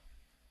 Yeah.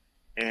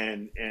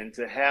 And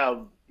to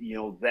have, you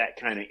know, that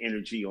kind of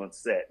energy on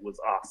set was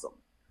awesome.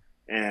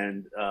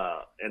 And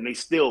they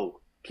still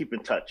keep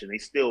in touch, and they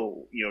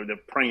still, you know, they're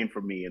praying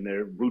for me and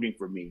they're rooting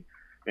for me.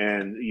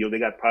 And, you know, they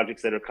got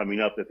projects that are coming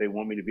up that they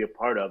want me to be a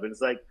part of. And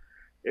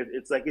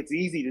it's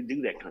easy to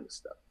do that kind of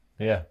stuff.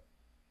 Yeah.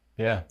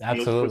 Yeah,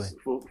 absolutely. You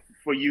know,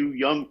 for you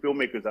young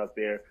filmmakers out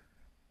there,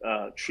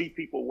 treat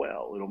people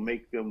well. It'll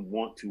make them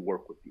want to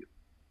work with you.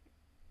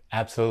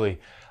 Absolutely.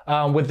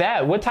 With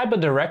that, what type of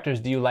directors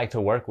do you like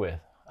to work with?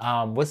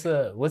 What's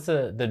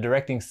the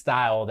directing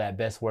style that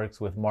best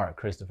works with Mark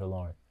Christopher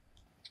Lawrence?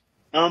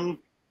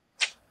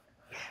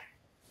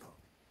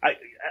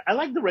 I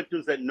like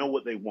directors that know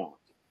what they want,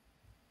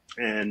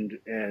 and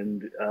they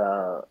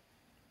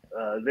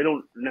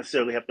don't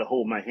necessarily have to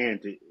hold my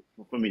hand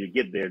for me to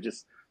get there.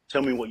 Just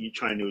tell me what you're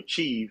trying to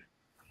achieve,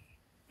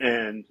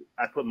 and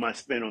I put my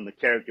spin on the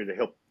character to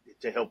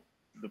help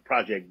the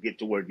project get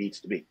to where it needs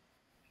to be.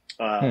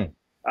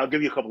 I'll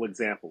give you a couple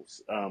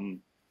examples.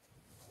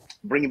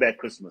 Bringing Back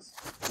Christmas,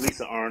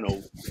 Lisa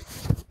Arnold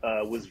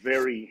was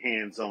very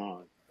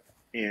hands-on.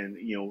 And,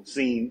 you know,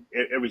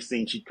 every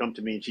scene, she'd come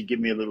to me and she'd give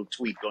me a little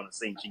tweak on a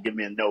scene. She'd give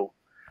me a note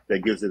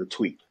that gives it a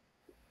tweak.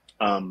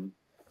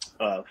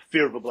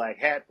 Fear of a Black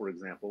Hat, for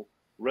example,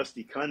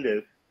 Rusty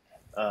Cundiff,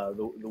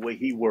 the way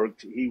he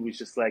worked, he was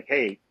just like,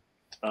 hey,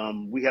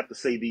 we have to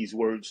say these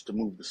words to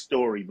move the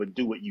story, but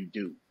do what you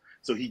do.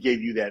 So he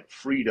gave you that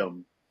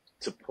freedom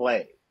to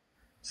play.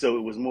 So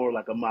it was more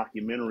like a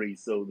mockumentary.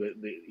 So that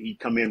he'd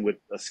come in with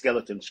a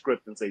skeleton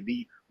script and say,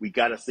 we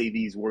got to say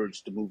these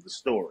words to move the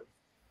story.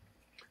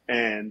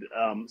 And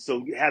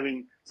so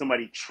having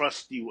somebody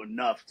trust you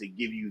enough to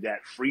give you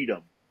that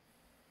freedom,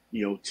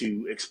 you know,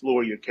 to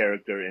explore your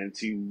character and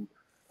to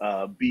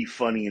be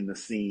funny in the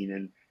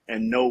scene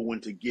and know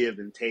when to give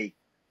and take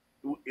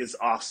is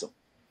awesome.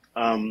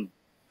 Then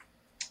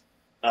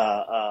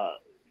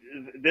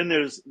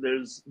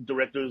there's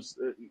directors,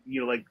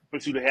 you know, like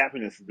Pursuit of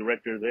Happiness, the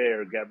director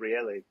there,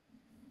 Gabriele.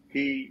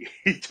 He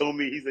told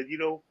me, he said, you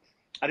know,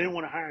 I didn't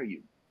want to hire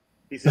you.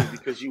 He said,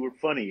 because you were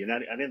funny, and I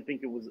didn't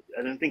think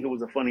it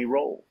was a funny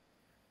role.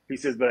 He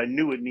says, but I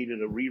knew it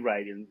needed a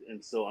rewrite,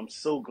 and so I'm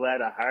so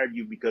glad I hired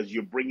you because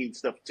you're bringing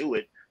stuff to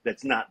it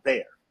that's not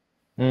there.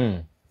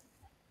 Mm.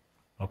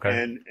 Okay.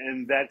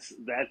 And that's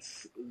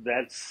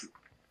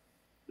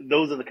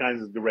those are the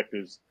kinds of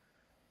directors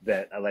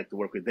that I like to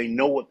work with. They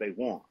know what they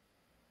want,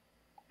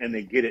 and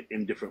they get it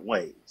in different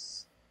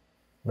ways.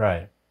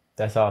 Right.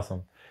 That's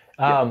awesome.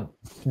 Yeah.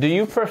 Do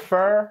you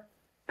prefer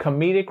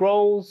comedic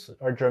roles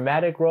or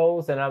dramatic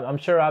roles? And I'm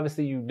sure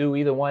obviously you do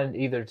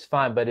either it's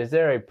fine, but is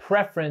there a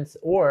preference,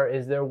 or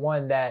is there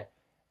one that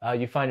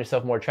you find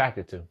yourself more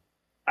attracted to?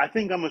 I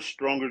think I'm a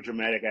stronger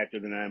dramatic actor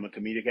than I am a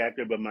comedic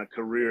actor, but my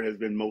career has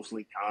been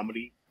mostly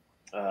comedy.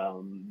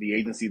 The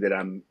agency that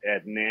I'm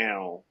at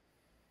now,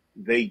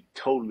 they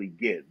totally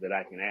get that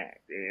I can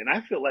act. And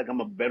I feel like I'm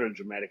a better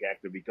dramatic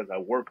actor because I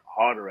work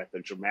harder at the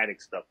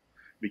dramatic stuff,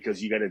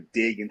 because you got to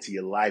dig into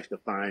your life to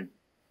find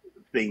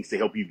things to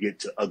help you get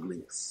to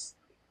ugliness.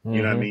 Mm-hmm.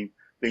 You know what I mean?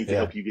 Things to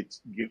help you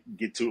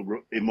get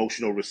to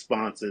emotional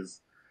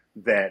responses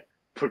that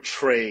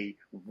portray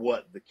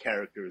what the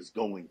character is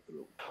going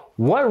through.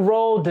 What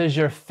role does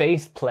your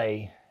face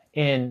play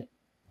in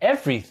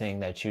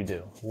everything that you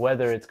do,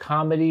 whether it's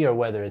comedy or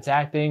whether it's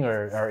acting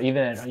or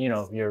even, you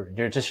know,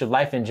 your just your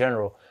life in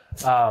general?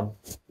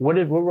 What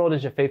role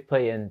does your faith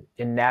play in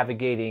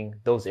navigating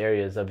those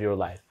areas of your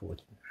life?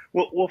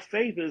 Well,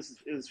 faith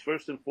is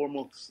first and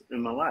foremost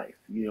in my life.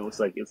 You know, it's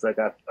like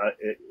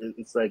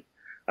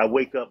I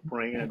wake up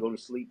praying, I go to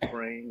sleep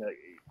praying.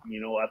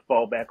 I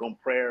fall back on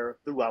prayer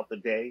throughout the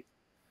day.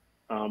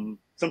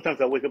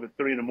 Sometimes I wake up at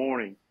 3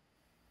 a.m.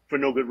 for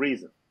no good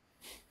reason.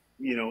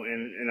 You know,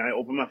 and I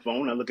open my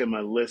phone, I look at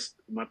my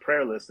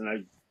prayer list, and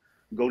I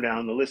go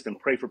down the list and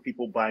pray for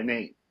people by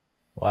name.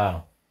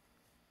 Wow.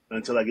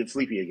 Until I get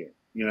sleepy again.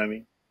 You know what I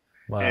mean?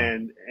 Wow.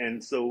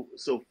 And so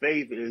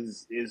faith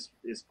is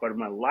part of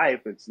my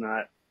life. It's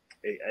not,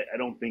 I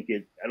don't think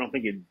it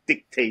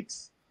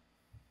dictates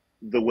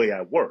the way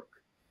I work.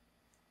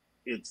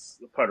 It's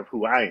a part of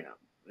who I am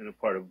and a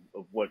part of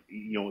what,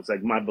 you know, it's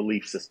like my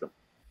belief system.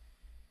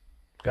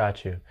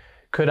 Got you.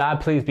 Could I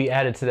please be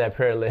added to that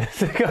prayer list?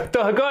 Go ahead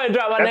and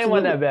drop my name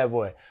on that bad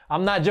boy.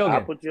 I'm not joking.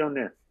 I'll put you on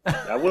there.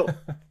 I will.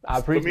 I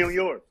appreciate. Put me on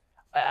yours.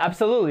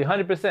 Absolutely.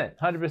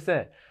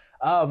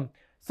 100%.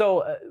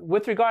 So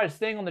with regards,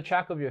 staying on the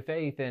track of your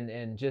faith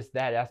and just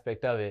that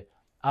aspect of it,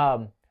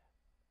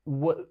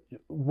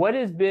 what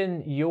has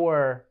been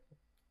your,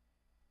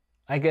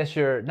 I guess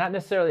not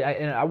necessarily,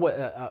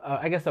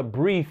 I guess a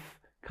brief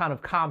kind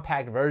of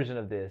compact version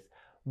of this,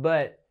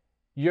 but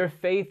your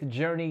faith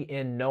journey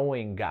in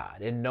knowing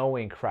God and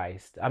knowing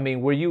Christ. I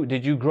mean,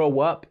 did you grow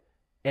up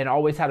and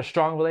always had a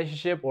strong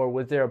relationship, or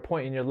was there a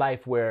point in your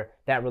life where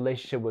that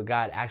relationship with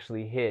God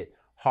actually hit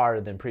harder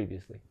than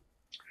previously?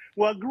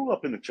 Well, I grew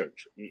up in the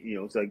church. You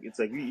know, it's like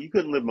you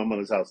couldn't live in my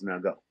mother's house and now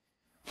go.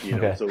 You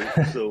know,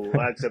 okay. so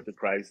I accepted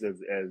Christ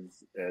as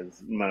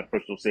my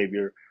personal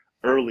savior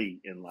early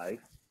in life.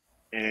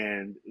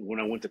 And when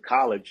I went to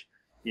college,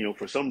 you know,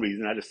 for some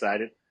reason I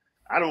decided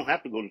I don't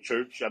have to go to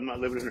church. I'm not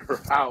living in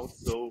her house.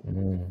 So,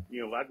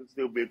 you know, I can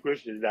still be a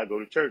Christian and I go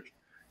to church.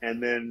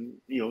 And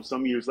then, you know,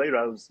 some years later,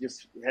 I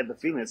had the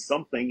feeling that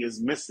something is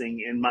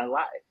missing in my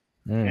life.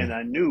 And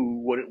I knew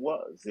what it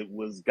was. It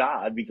was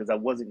God, because I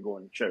wasn't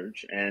going to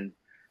church and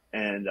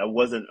I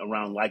wasn't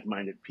around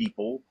like-minded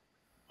people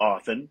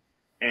often.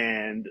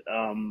 And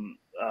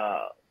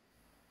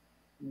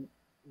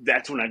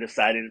that's when I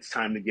decided it's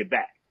time to get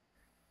back.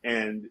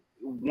 And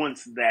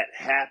once that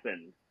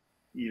happened,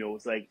 you know,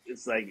 it's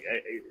like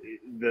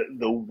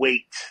the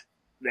weight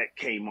that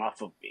came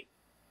off of me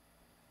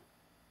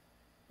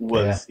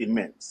was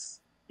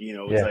immense. You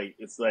know,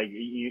 it's like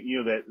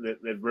you know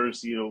that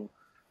verse, you know,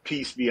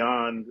 peace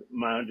beyond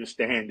my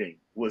understanding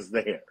was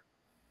there.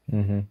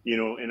 You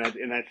know,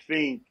 and I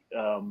think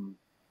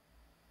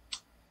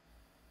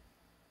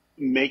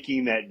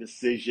making that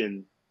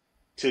decision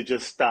to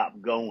just stop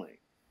going,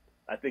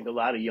 I think a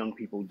lot of young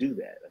people do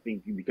that. I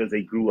think because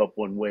they grew up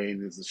one way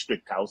and there's a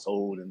strict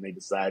household and they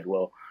decide,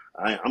 well,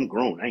 I'm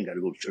grown. I ain't got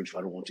to go to church if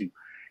I don't want to.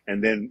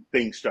 And then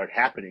things start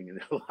happening in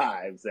their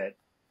lives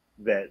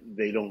that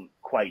they don't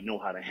quite know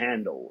how to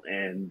handle.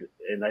 And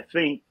I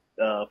think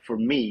for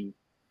me,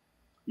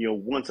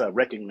 once I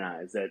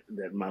recognized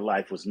that my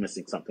life was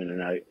missing something,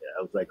 and I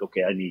was like,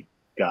 okay, I need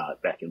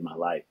God back in my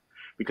life,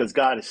 because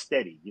God is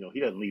steady. He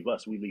doesn't leave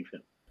us; we leave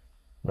Him.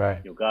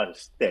 Right. God is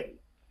steady,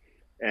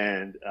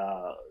 and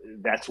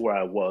that's where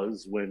I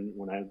was when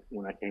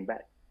I came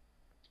back.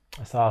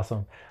 That's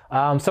awesome.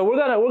 So we're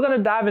gonna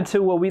dive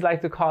into what we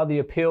like to call the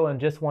appeal in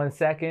just 1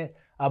 second.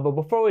 But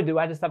before we do,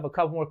 I just have a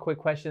couple more quick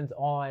questions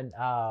on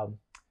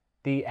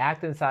the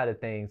acting side of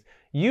things.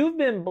 You've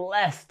been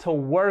blessed to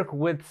work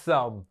with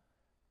some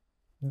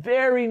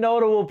very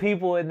notable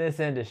people in this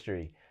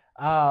industry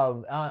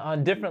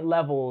on different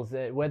levels,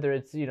 whether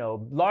it's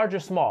large or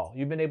small.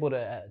 You've been able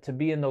to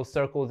be in those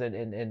circles and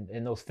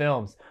in those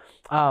films.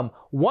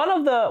 One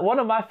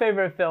of my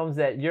favorite films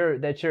that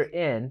you're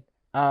in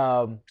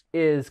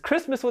is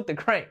Christmas with the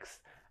Cranks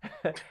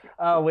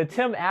with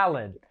Tim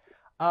Allen.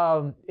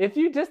 If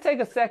you just take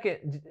a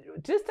second,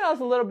 just tell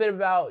us a little bit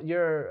about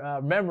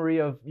your memory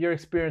of your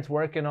experience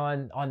working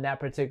on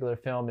that particular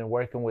film and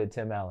working with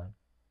Tim Allen.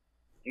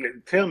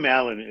 Tim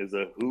Allen is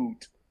a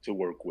hoot to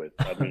work with.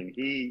 I mean,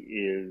 he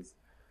is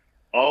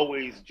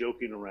always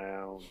joking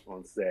around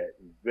on set,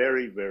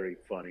 very, very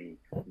funny,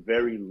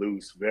 very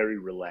loose, very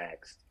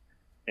relaxed,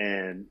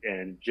 and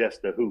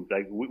just a hoot.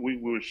 Like we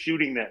were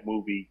shooting that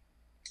movie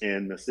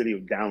in the city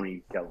of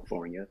Downey,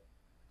 California,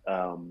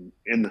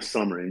 in the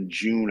summer, in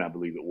June, I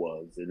believe it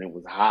was, and it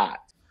was hot.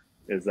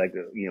 It was like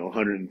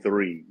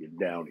 103 in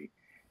Downey,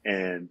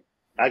 and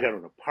I got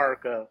on a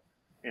parka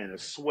and a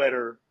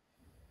sweater,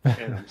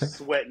 and I'm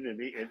sweating,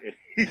 and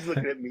he's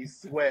looking at me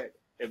sweat.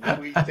 And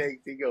between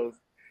takes, he goes,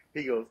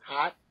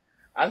 hot?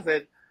 I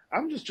said,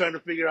 I'm just trying to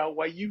figure out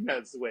why you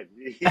not sweating.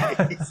 He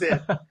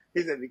said,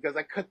 because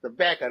I cut the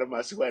back out of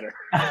my sweater.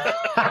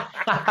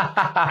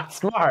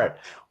 Smart.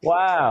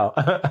 Wow.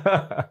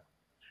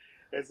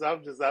 And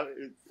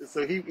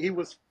so he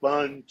was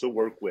fun to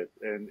work with.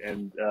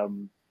 And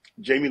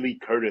Jamie Lee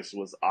Curtis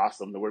was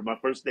awesome. My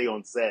first day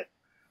on set,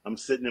 I'm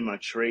sitting in my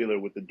trailer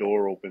with the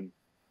door open,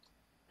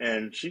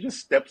 and she just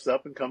steps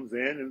up and comes in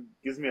and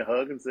gives me a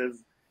hug and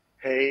says,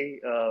 hey,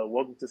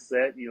 welcome to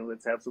set.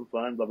 Let's have some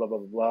fun, blah, blah, blah,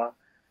 blah, blah.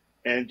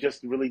 And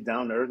just really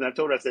down to earth. And I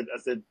told her, I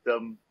said,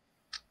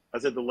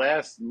 the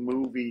last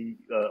movie,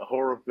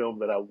 horror film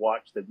that I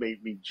watched that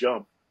made me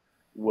jump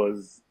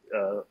was,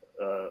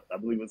 I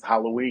believe it was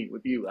Halloween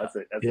with you. I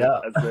said, and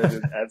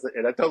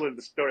I told her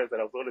the story. I said,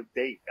 I was on a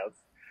date.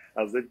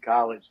 I was in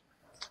college.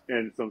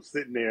 And so I'm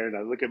sitting there and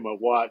I look at my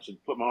watch and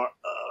put my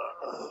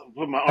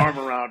arm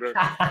around her.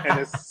 And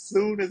as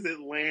soon as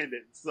it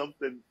landed,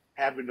 something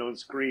happened on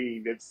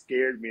screen that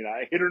scared me, and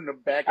I hit her in the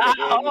back of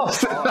the head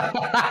with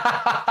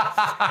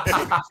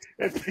my arm.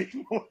 And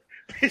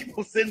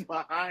people sitting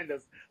behind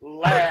us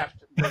laughed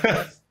the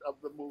rest of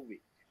the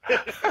movie. I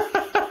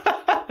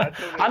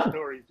told her the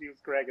story. She was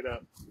cracking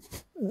up.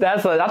 I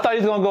thought you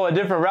was gonna go a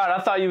different route.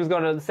 I thought you was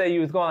gonna say you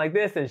was going like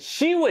this, and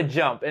she would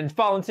jump and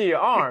fall into your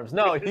arms.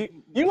 No,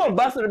 you gonna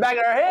bust in the back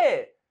of her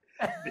head.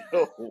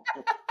 No.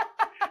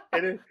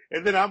 And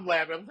then I'm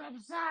laughing. I'm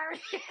sorry.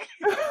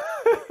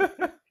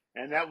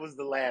 And that was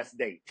the last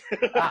date.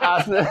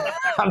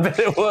 I bet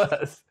it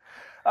was.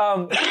 Who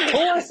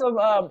are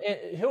some,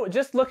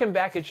 just looking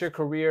back at your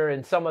career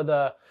and some of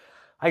the,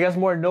 I guess,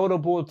 more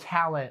notable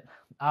talent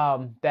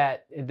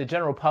that the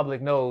general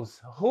public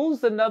knows,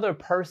 who's another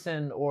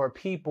person or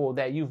people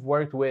that you've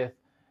worked with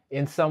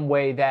in some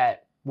way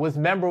that was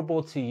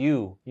memorable to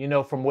you,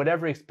 from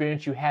whatever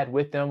experience you had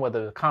with them,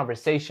 whether a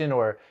conversation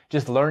or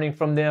just learning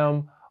from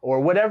them or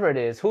whatever it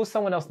is? Who's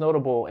someone else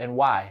notable and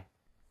why?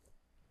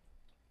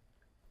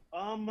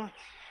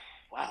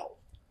 Wow.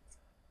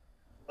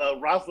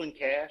 Rosalind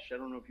Cash. I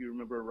don't know if you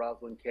remember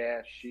Rosalind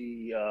Cash.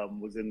 She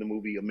was in the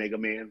movie Omega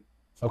Man.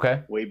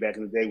 Okay. Way back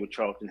in the day with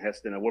Charlton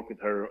Heston. I worked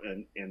with her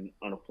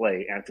on a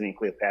play, Anthony and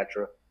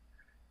Cleopatra.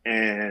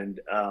 And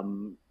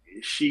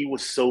she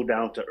was so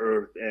down to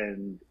earth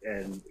and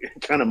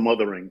kind of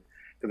mothering,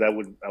 because I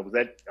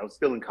was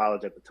still in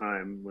college at the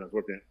time when I was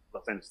working at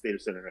Los Angeles Theater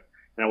Center,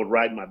 and I would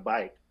ride my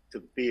bike to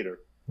the theater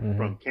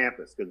from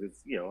campus, because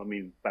it's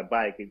by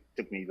bike it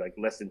took me like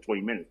less than 20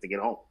 minutes to get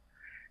home,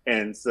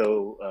 and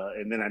so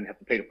and then I didn't have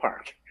to pay to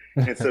park,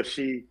 and so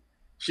she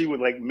would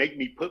like make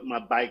me put my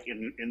bike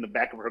in the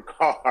back of her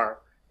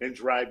car and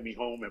drive me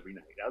home every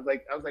night. I was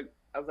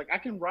like I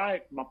can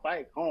ride my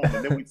bike home,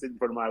 and then we'd sit in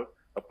front of my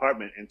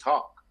apartment and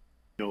talk,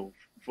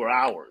 for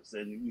hours,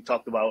 and we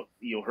talked about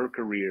her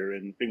career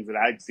and things that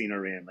I'd seen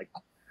her in, like,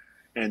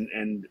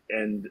 and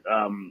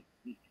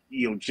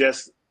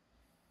just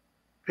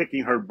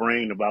picking her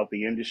brain about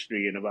the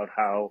industry and about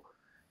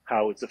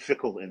how it's a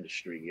fickle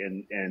industry,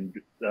 and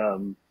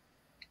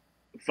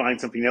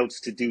find something else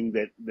to do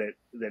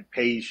that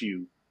pays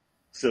you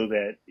so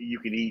that you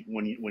can eat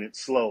when it's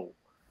slow.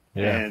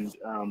 Yeah.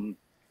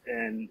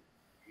 And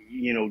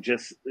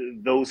just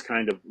those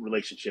kind of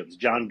relationships.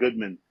 John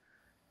Goodman,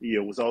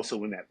 was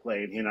also in that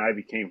play, and he and I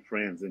became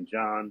friends. And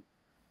John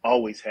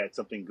always had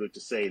something good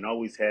to say, and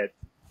always had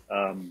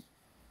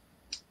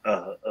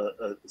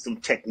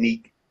some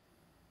technique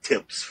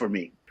tips for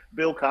me.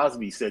 Bill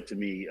Cosby said to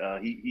me, I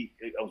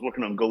was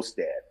working on Ghost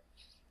Dad,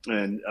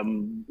 and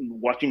I'm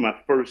watching my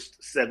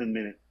first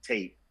 7-minute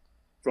tape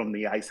from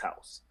the Ice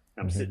House.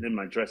 I'm sitting in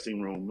my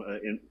dressing room,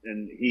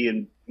 and he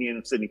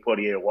and Sidney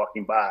Poitier are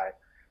walking by,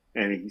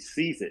 and he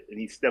sees it, and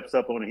he steps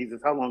up on it. He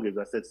says, "How long is it?"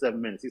 I said,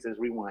 7 minutes. He says,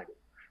 "Rewind it."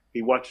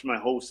 He watched my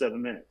whole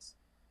 7 minutes,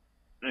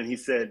 and he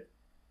said,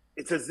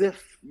 "It's as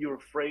if you're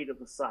afraid of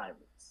the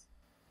silence."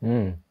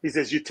 He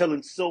says, "You're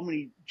telling so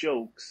many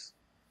jokes."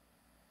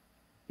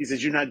 He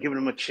says, "You're not giving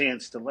them a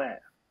chance to laugh."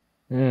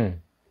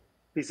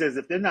 He says,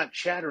 "If they're not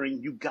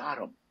chattering, you got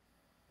them."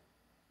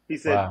 He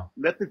said, Wow.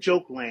 "Let the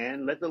joke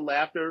land, let the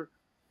laughter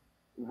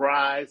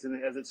rise,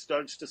 and as it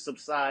starts to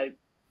subside,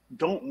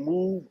 don't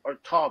move or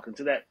talk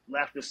until that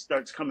laughter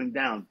starts coming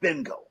down,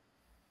 then go."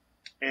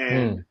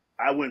 And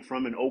I went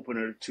from an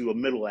opener to a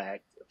middle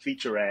act, a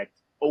feature act,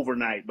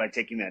 overnight by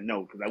taking that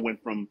note, because I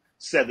went from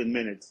 7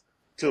 minutes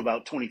to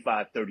about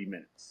 25, 30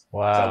 minutes.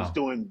 Wow. So I was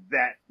doing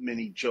that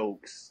many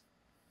jokes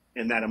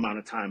in that amount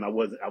of time. I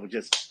was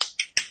just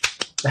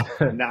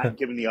not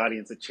giving the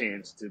audience a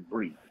chance to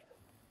breathe.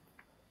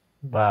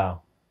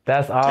 Wow.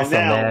 That's awesome,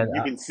 And now man.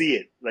 you can see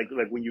it. Like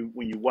when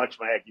you watch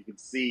my act, you can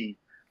see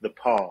the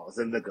pause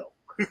and the go.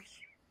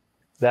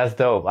 That's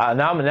dope.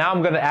 Now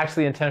I'm going to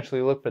actually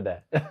intentionally look for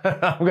that.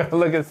 I'm going to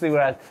look and see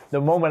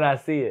the moment I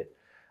see it.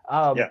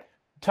 Yeah.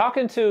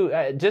 Talking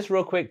to, just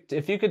real quick,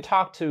 if you could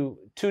talk to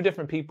two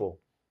different people,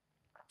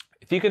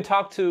 if you could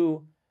talk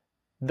to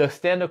the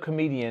stand-up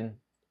comedian,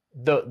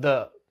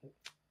 the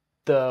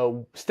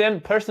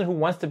person who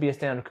wants to be a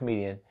stand-up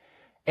comedian,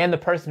 and the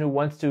person who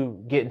wants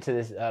to get into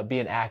this, be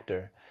an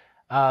actor,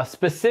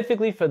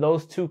 specifically for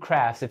those two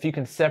crafts, if you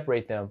can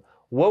separate them,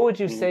 what would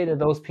you say to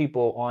those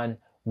people on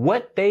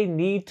what they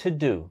need to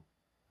do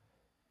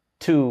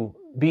to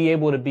be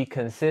able to be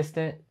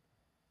consistent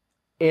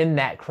in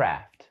that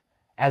craft?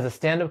 As a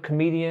stand-up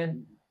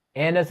comedian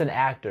and as an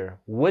actor,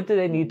 what do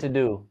they need to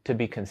do to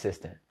be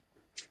consistent?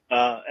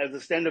 As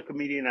a stand-up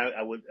comedian,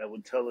 I would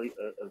tell a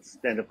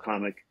stand-up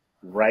comic,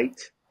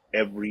 write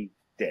every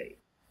day.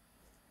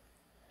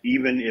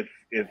 Even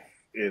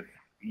if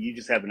you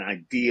just have an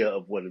idea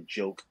of what a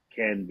joke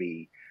can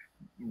be,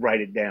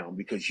 write it down,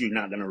 because you're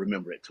not going to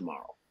remember it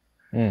tomorrow.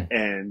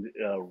 And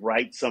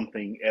write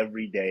something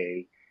every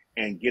day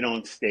and get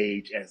on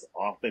stage as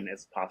often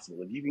as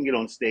possible. If you can get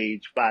on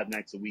stage 5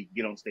 nights a week,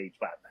 get on stage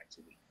 5 nights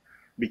a week,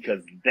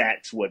 because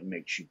that's what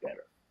makes you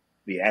better.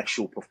 The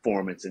actual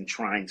performance and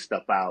trying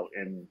stuff out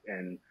and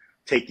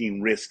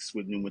taking risks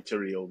with new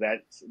material,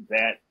 that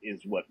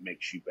is what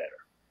makes you better.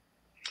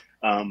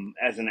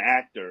 As an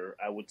actor,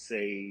 I would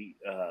say,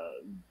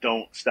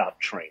 don't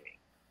stop training.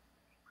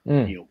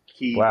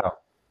 Keep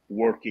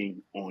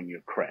working on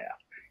your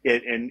craft.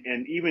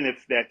 And even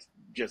if that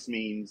just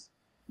means,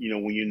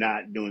 when you're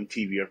not doing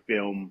TV or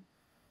film,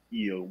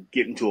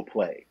 get into a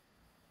play,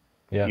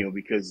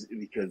 because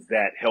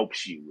that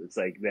helps you. It's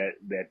like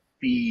that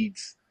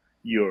feeds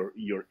your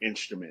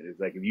instrument. It's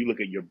like, if you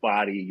look at your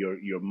body,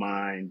 your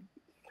mind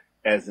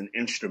as an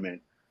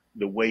instrument,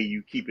 the way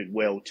you keep it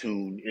well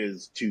tuned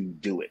is to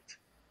do it.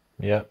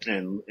 Yeah.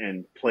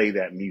 And play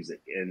that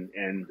music.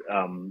 And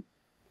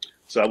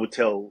so I would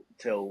tell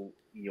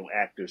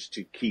actors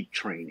to keep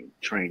training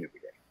every day.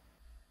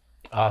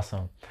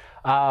 Awesome.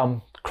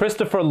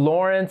 Christopher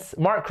Lawrence,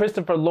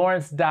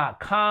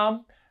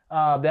 markchristopherlawrence.com.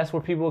 That's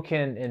where people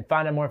can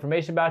find out more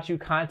information about you,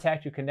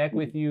 contact you, connect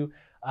with you.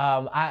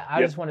 I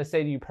just want to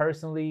say to you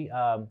personally,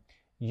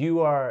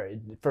 you are,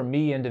 for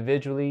me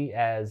individually,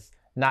 as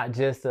not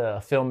just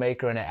a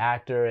filmmaker and an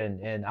actor,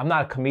 and I'm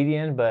not a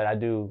comedian, but I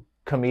do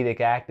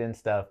comedic acting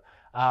stuff.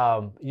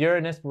 You're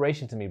an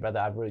inspiration to me,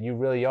 brother. You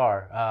really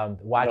are.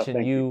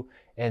 Watching you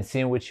and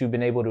seeing what you've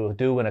been able to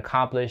do and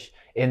accomplish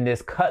in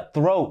this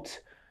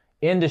cutthroat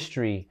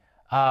industry,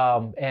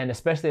 and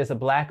especially as a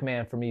black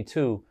man, for me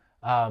too,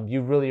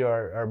 you really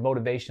are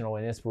motivational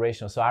and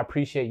inspirational. So I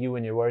appreciate you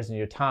and your words and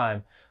your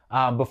time.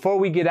 Before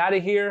we get out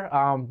of here,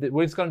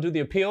 we're just going to do the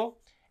appeal,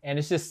 and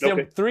it's just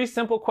 3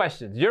 simple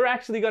questions. You're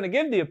actually going to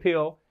give the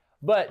appeal,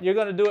 but you're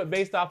going to do it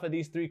based off of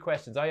these 3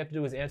 questions. All you have to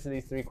do is answer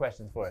these 3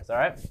 questions for us. All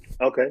right?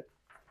 Okay.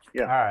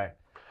 Yeah. All right.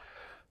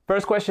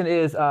 First question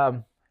is,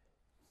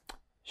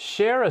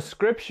 share a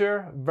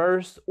scripture,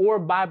 verse, or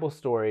Bible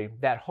story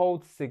that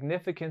holds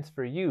significance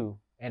for you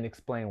and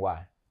explain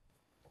why.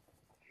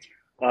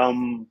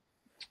 And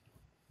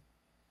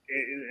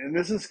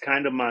this is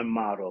kind of my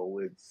motto.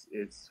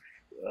 It's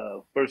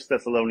 1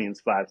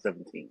 Thessalonians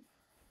 5:17.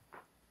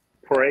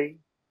 Pray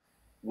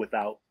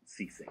without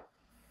ceasing.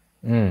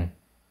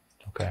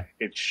 Okay.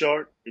 It's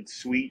short, it's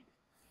sweet,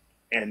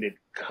 and it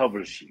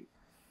covers you.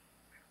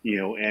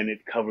 And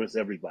it covers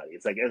everybody.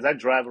 It's like, as I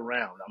drive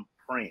around, I'm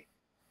praying.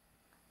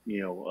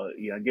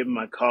 I get in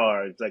my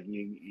car. It's like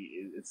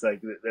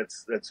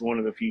that's one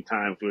of the few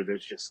times where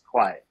there's just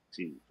quiet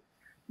to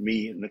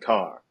me in the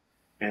car,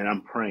 and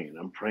I'm praying.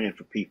 I'm praying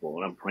for people,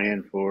 and I'm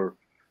praying for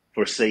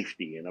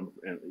safety, and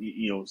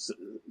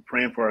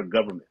praying for our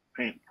government,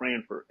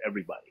 praying for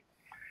everybody.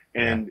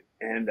 And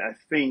I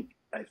think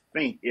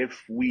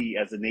if we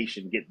as a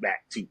nation get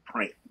back to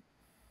praying,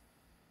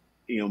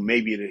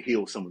 maybe it'll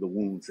heal some of the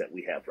wounds that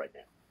we have right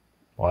now.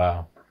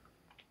 Wow.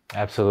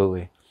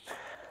 Absolutely.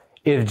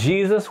 If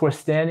Jesus were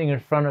standing in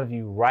front of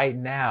you right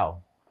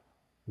now,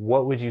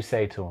 what would you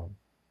say to him?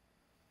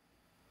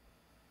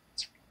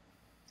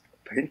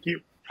 Thank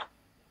you.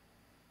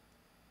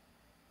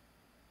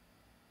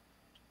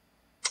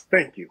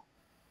 Thank you.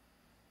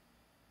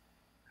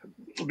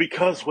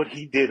 Because what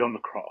he did on the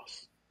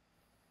cross,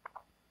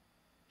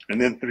 and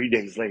then 3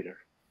 days later,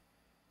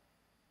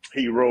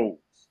 he rose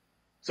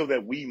so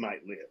that we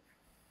might live.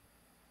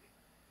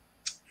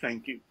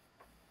 Thank you.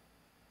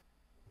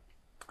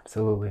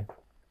 Absolutely.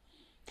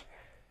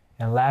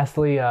 And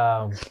lastly,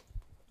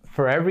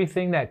 for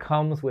everything that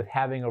comes with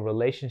having a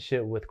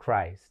relationship with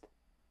Christ,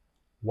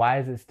 why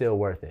is it still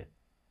worth it?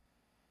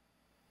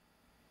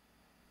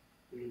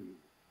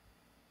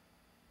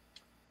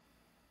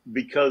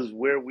 Because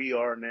where we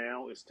are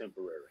now is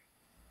temporary.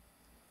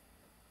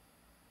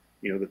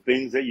 The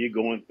things that you're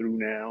going through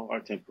now are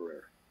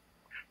temporary.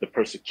 The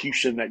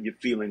persecution that you're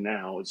feeling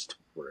now is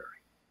temporary.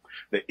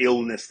 The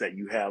illness that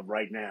you have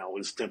right now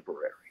is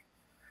temporary.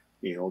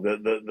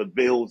 The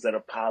bills that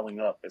are piling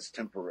up is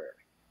temporary.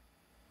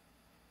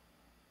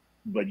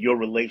 But your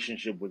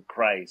relationship with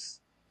Christ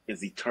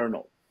is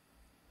eternal.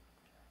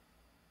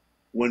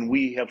 When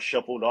we have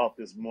shuffled off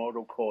this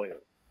mortal coil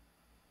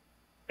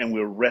and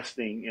we're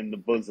resting in the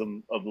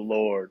bosom of the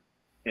Lord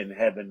in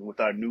heaven with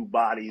our new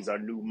bodies, our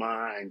new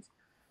minds,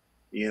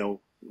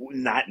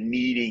 not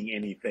needing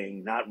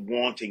anything, not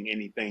wanting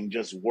anything,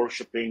 just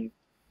worshiping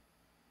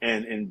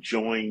and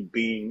enjoying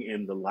being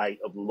in the light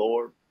of the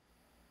Lord,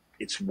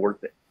 it's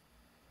worth it.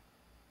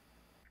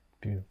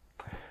 Beautiful.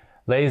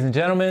 Ladies and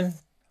gentlemen,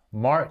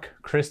 Mark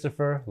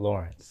Christopher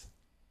Lawrence.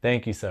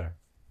 Thank you, sir.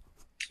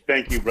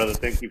 Thank you, brother.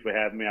 Thank you for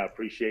having me. I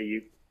appreciate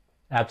you.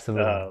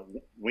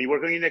 Absolutely. When you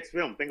work on your next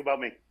film, think about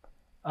me.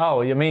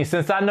 Oh, you mean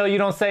since I know you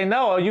don't say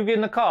no, you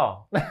getting a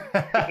call?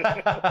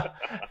 I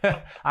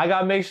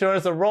gotta make sure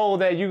it's a role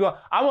that you go.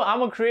 I'm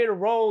gonna create a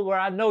role where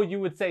I know you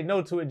would say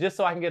no to it, just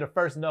so I can get a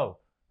first no.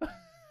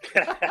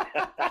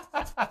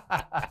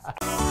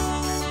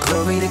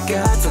 Glory to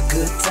God for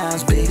good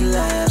times, big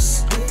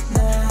laughs.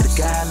 The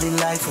godly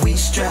life we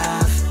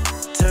strive.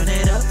 Turn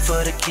it up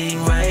for the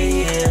King right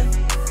here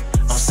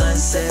on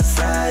Sonset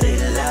Friday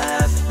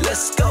Live.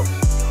 Let's go.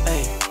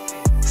 Hey.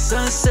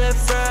 Sonset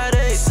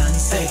Friday.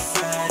 Sunset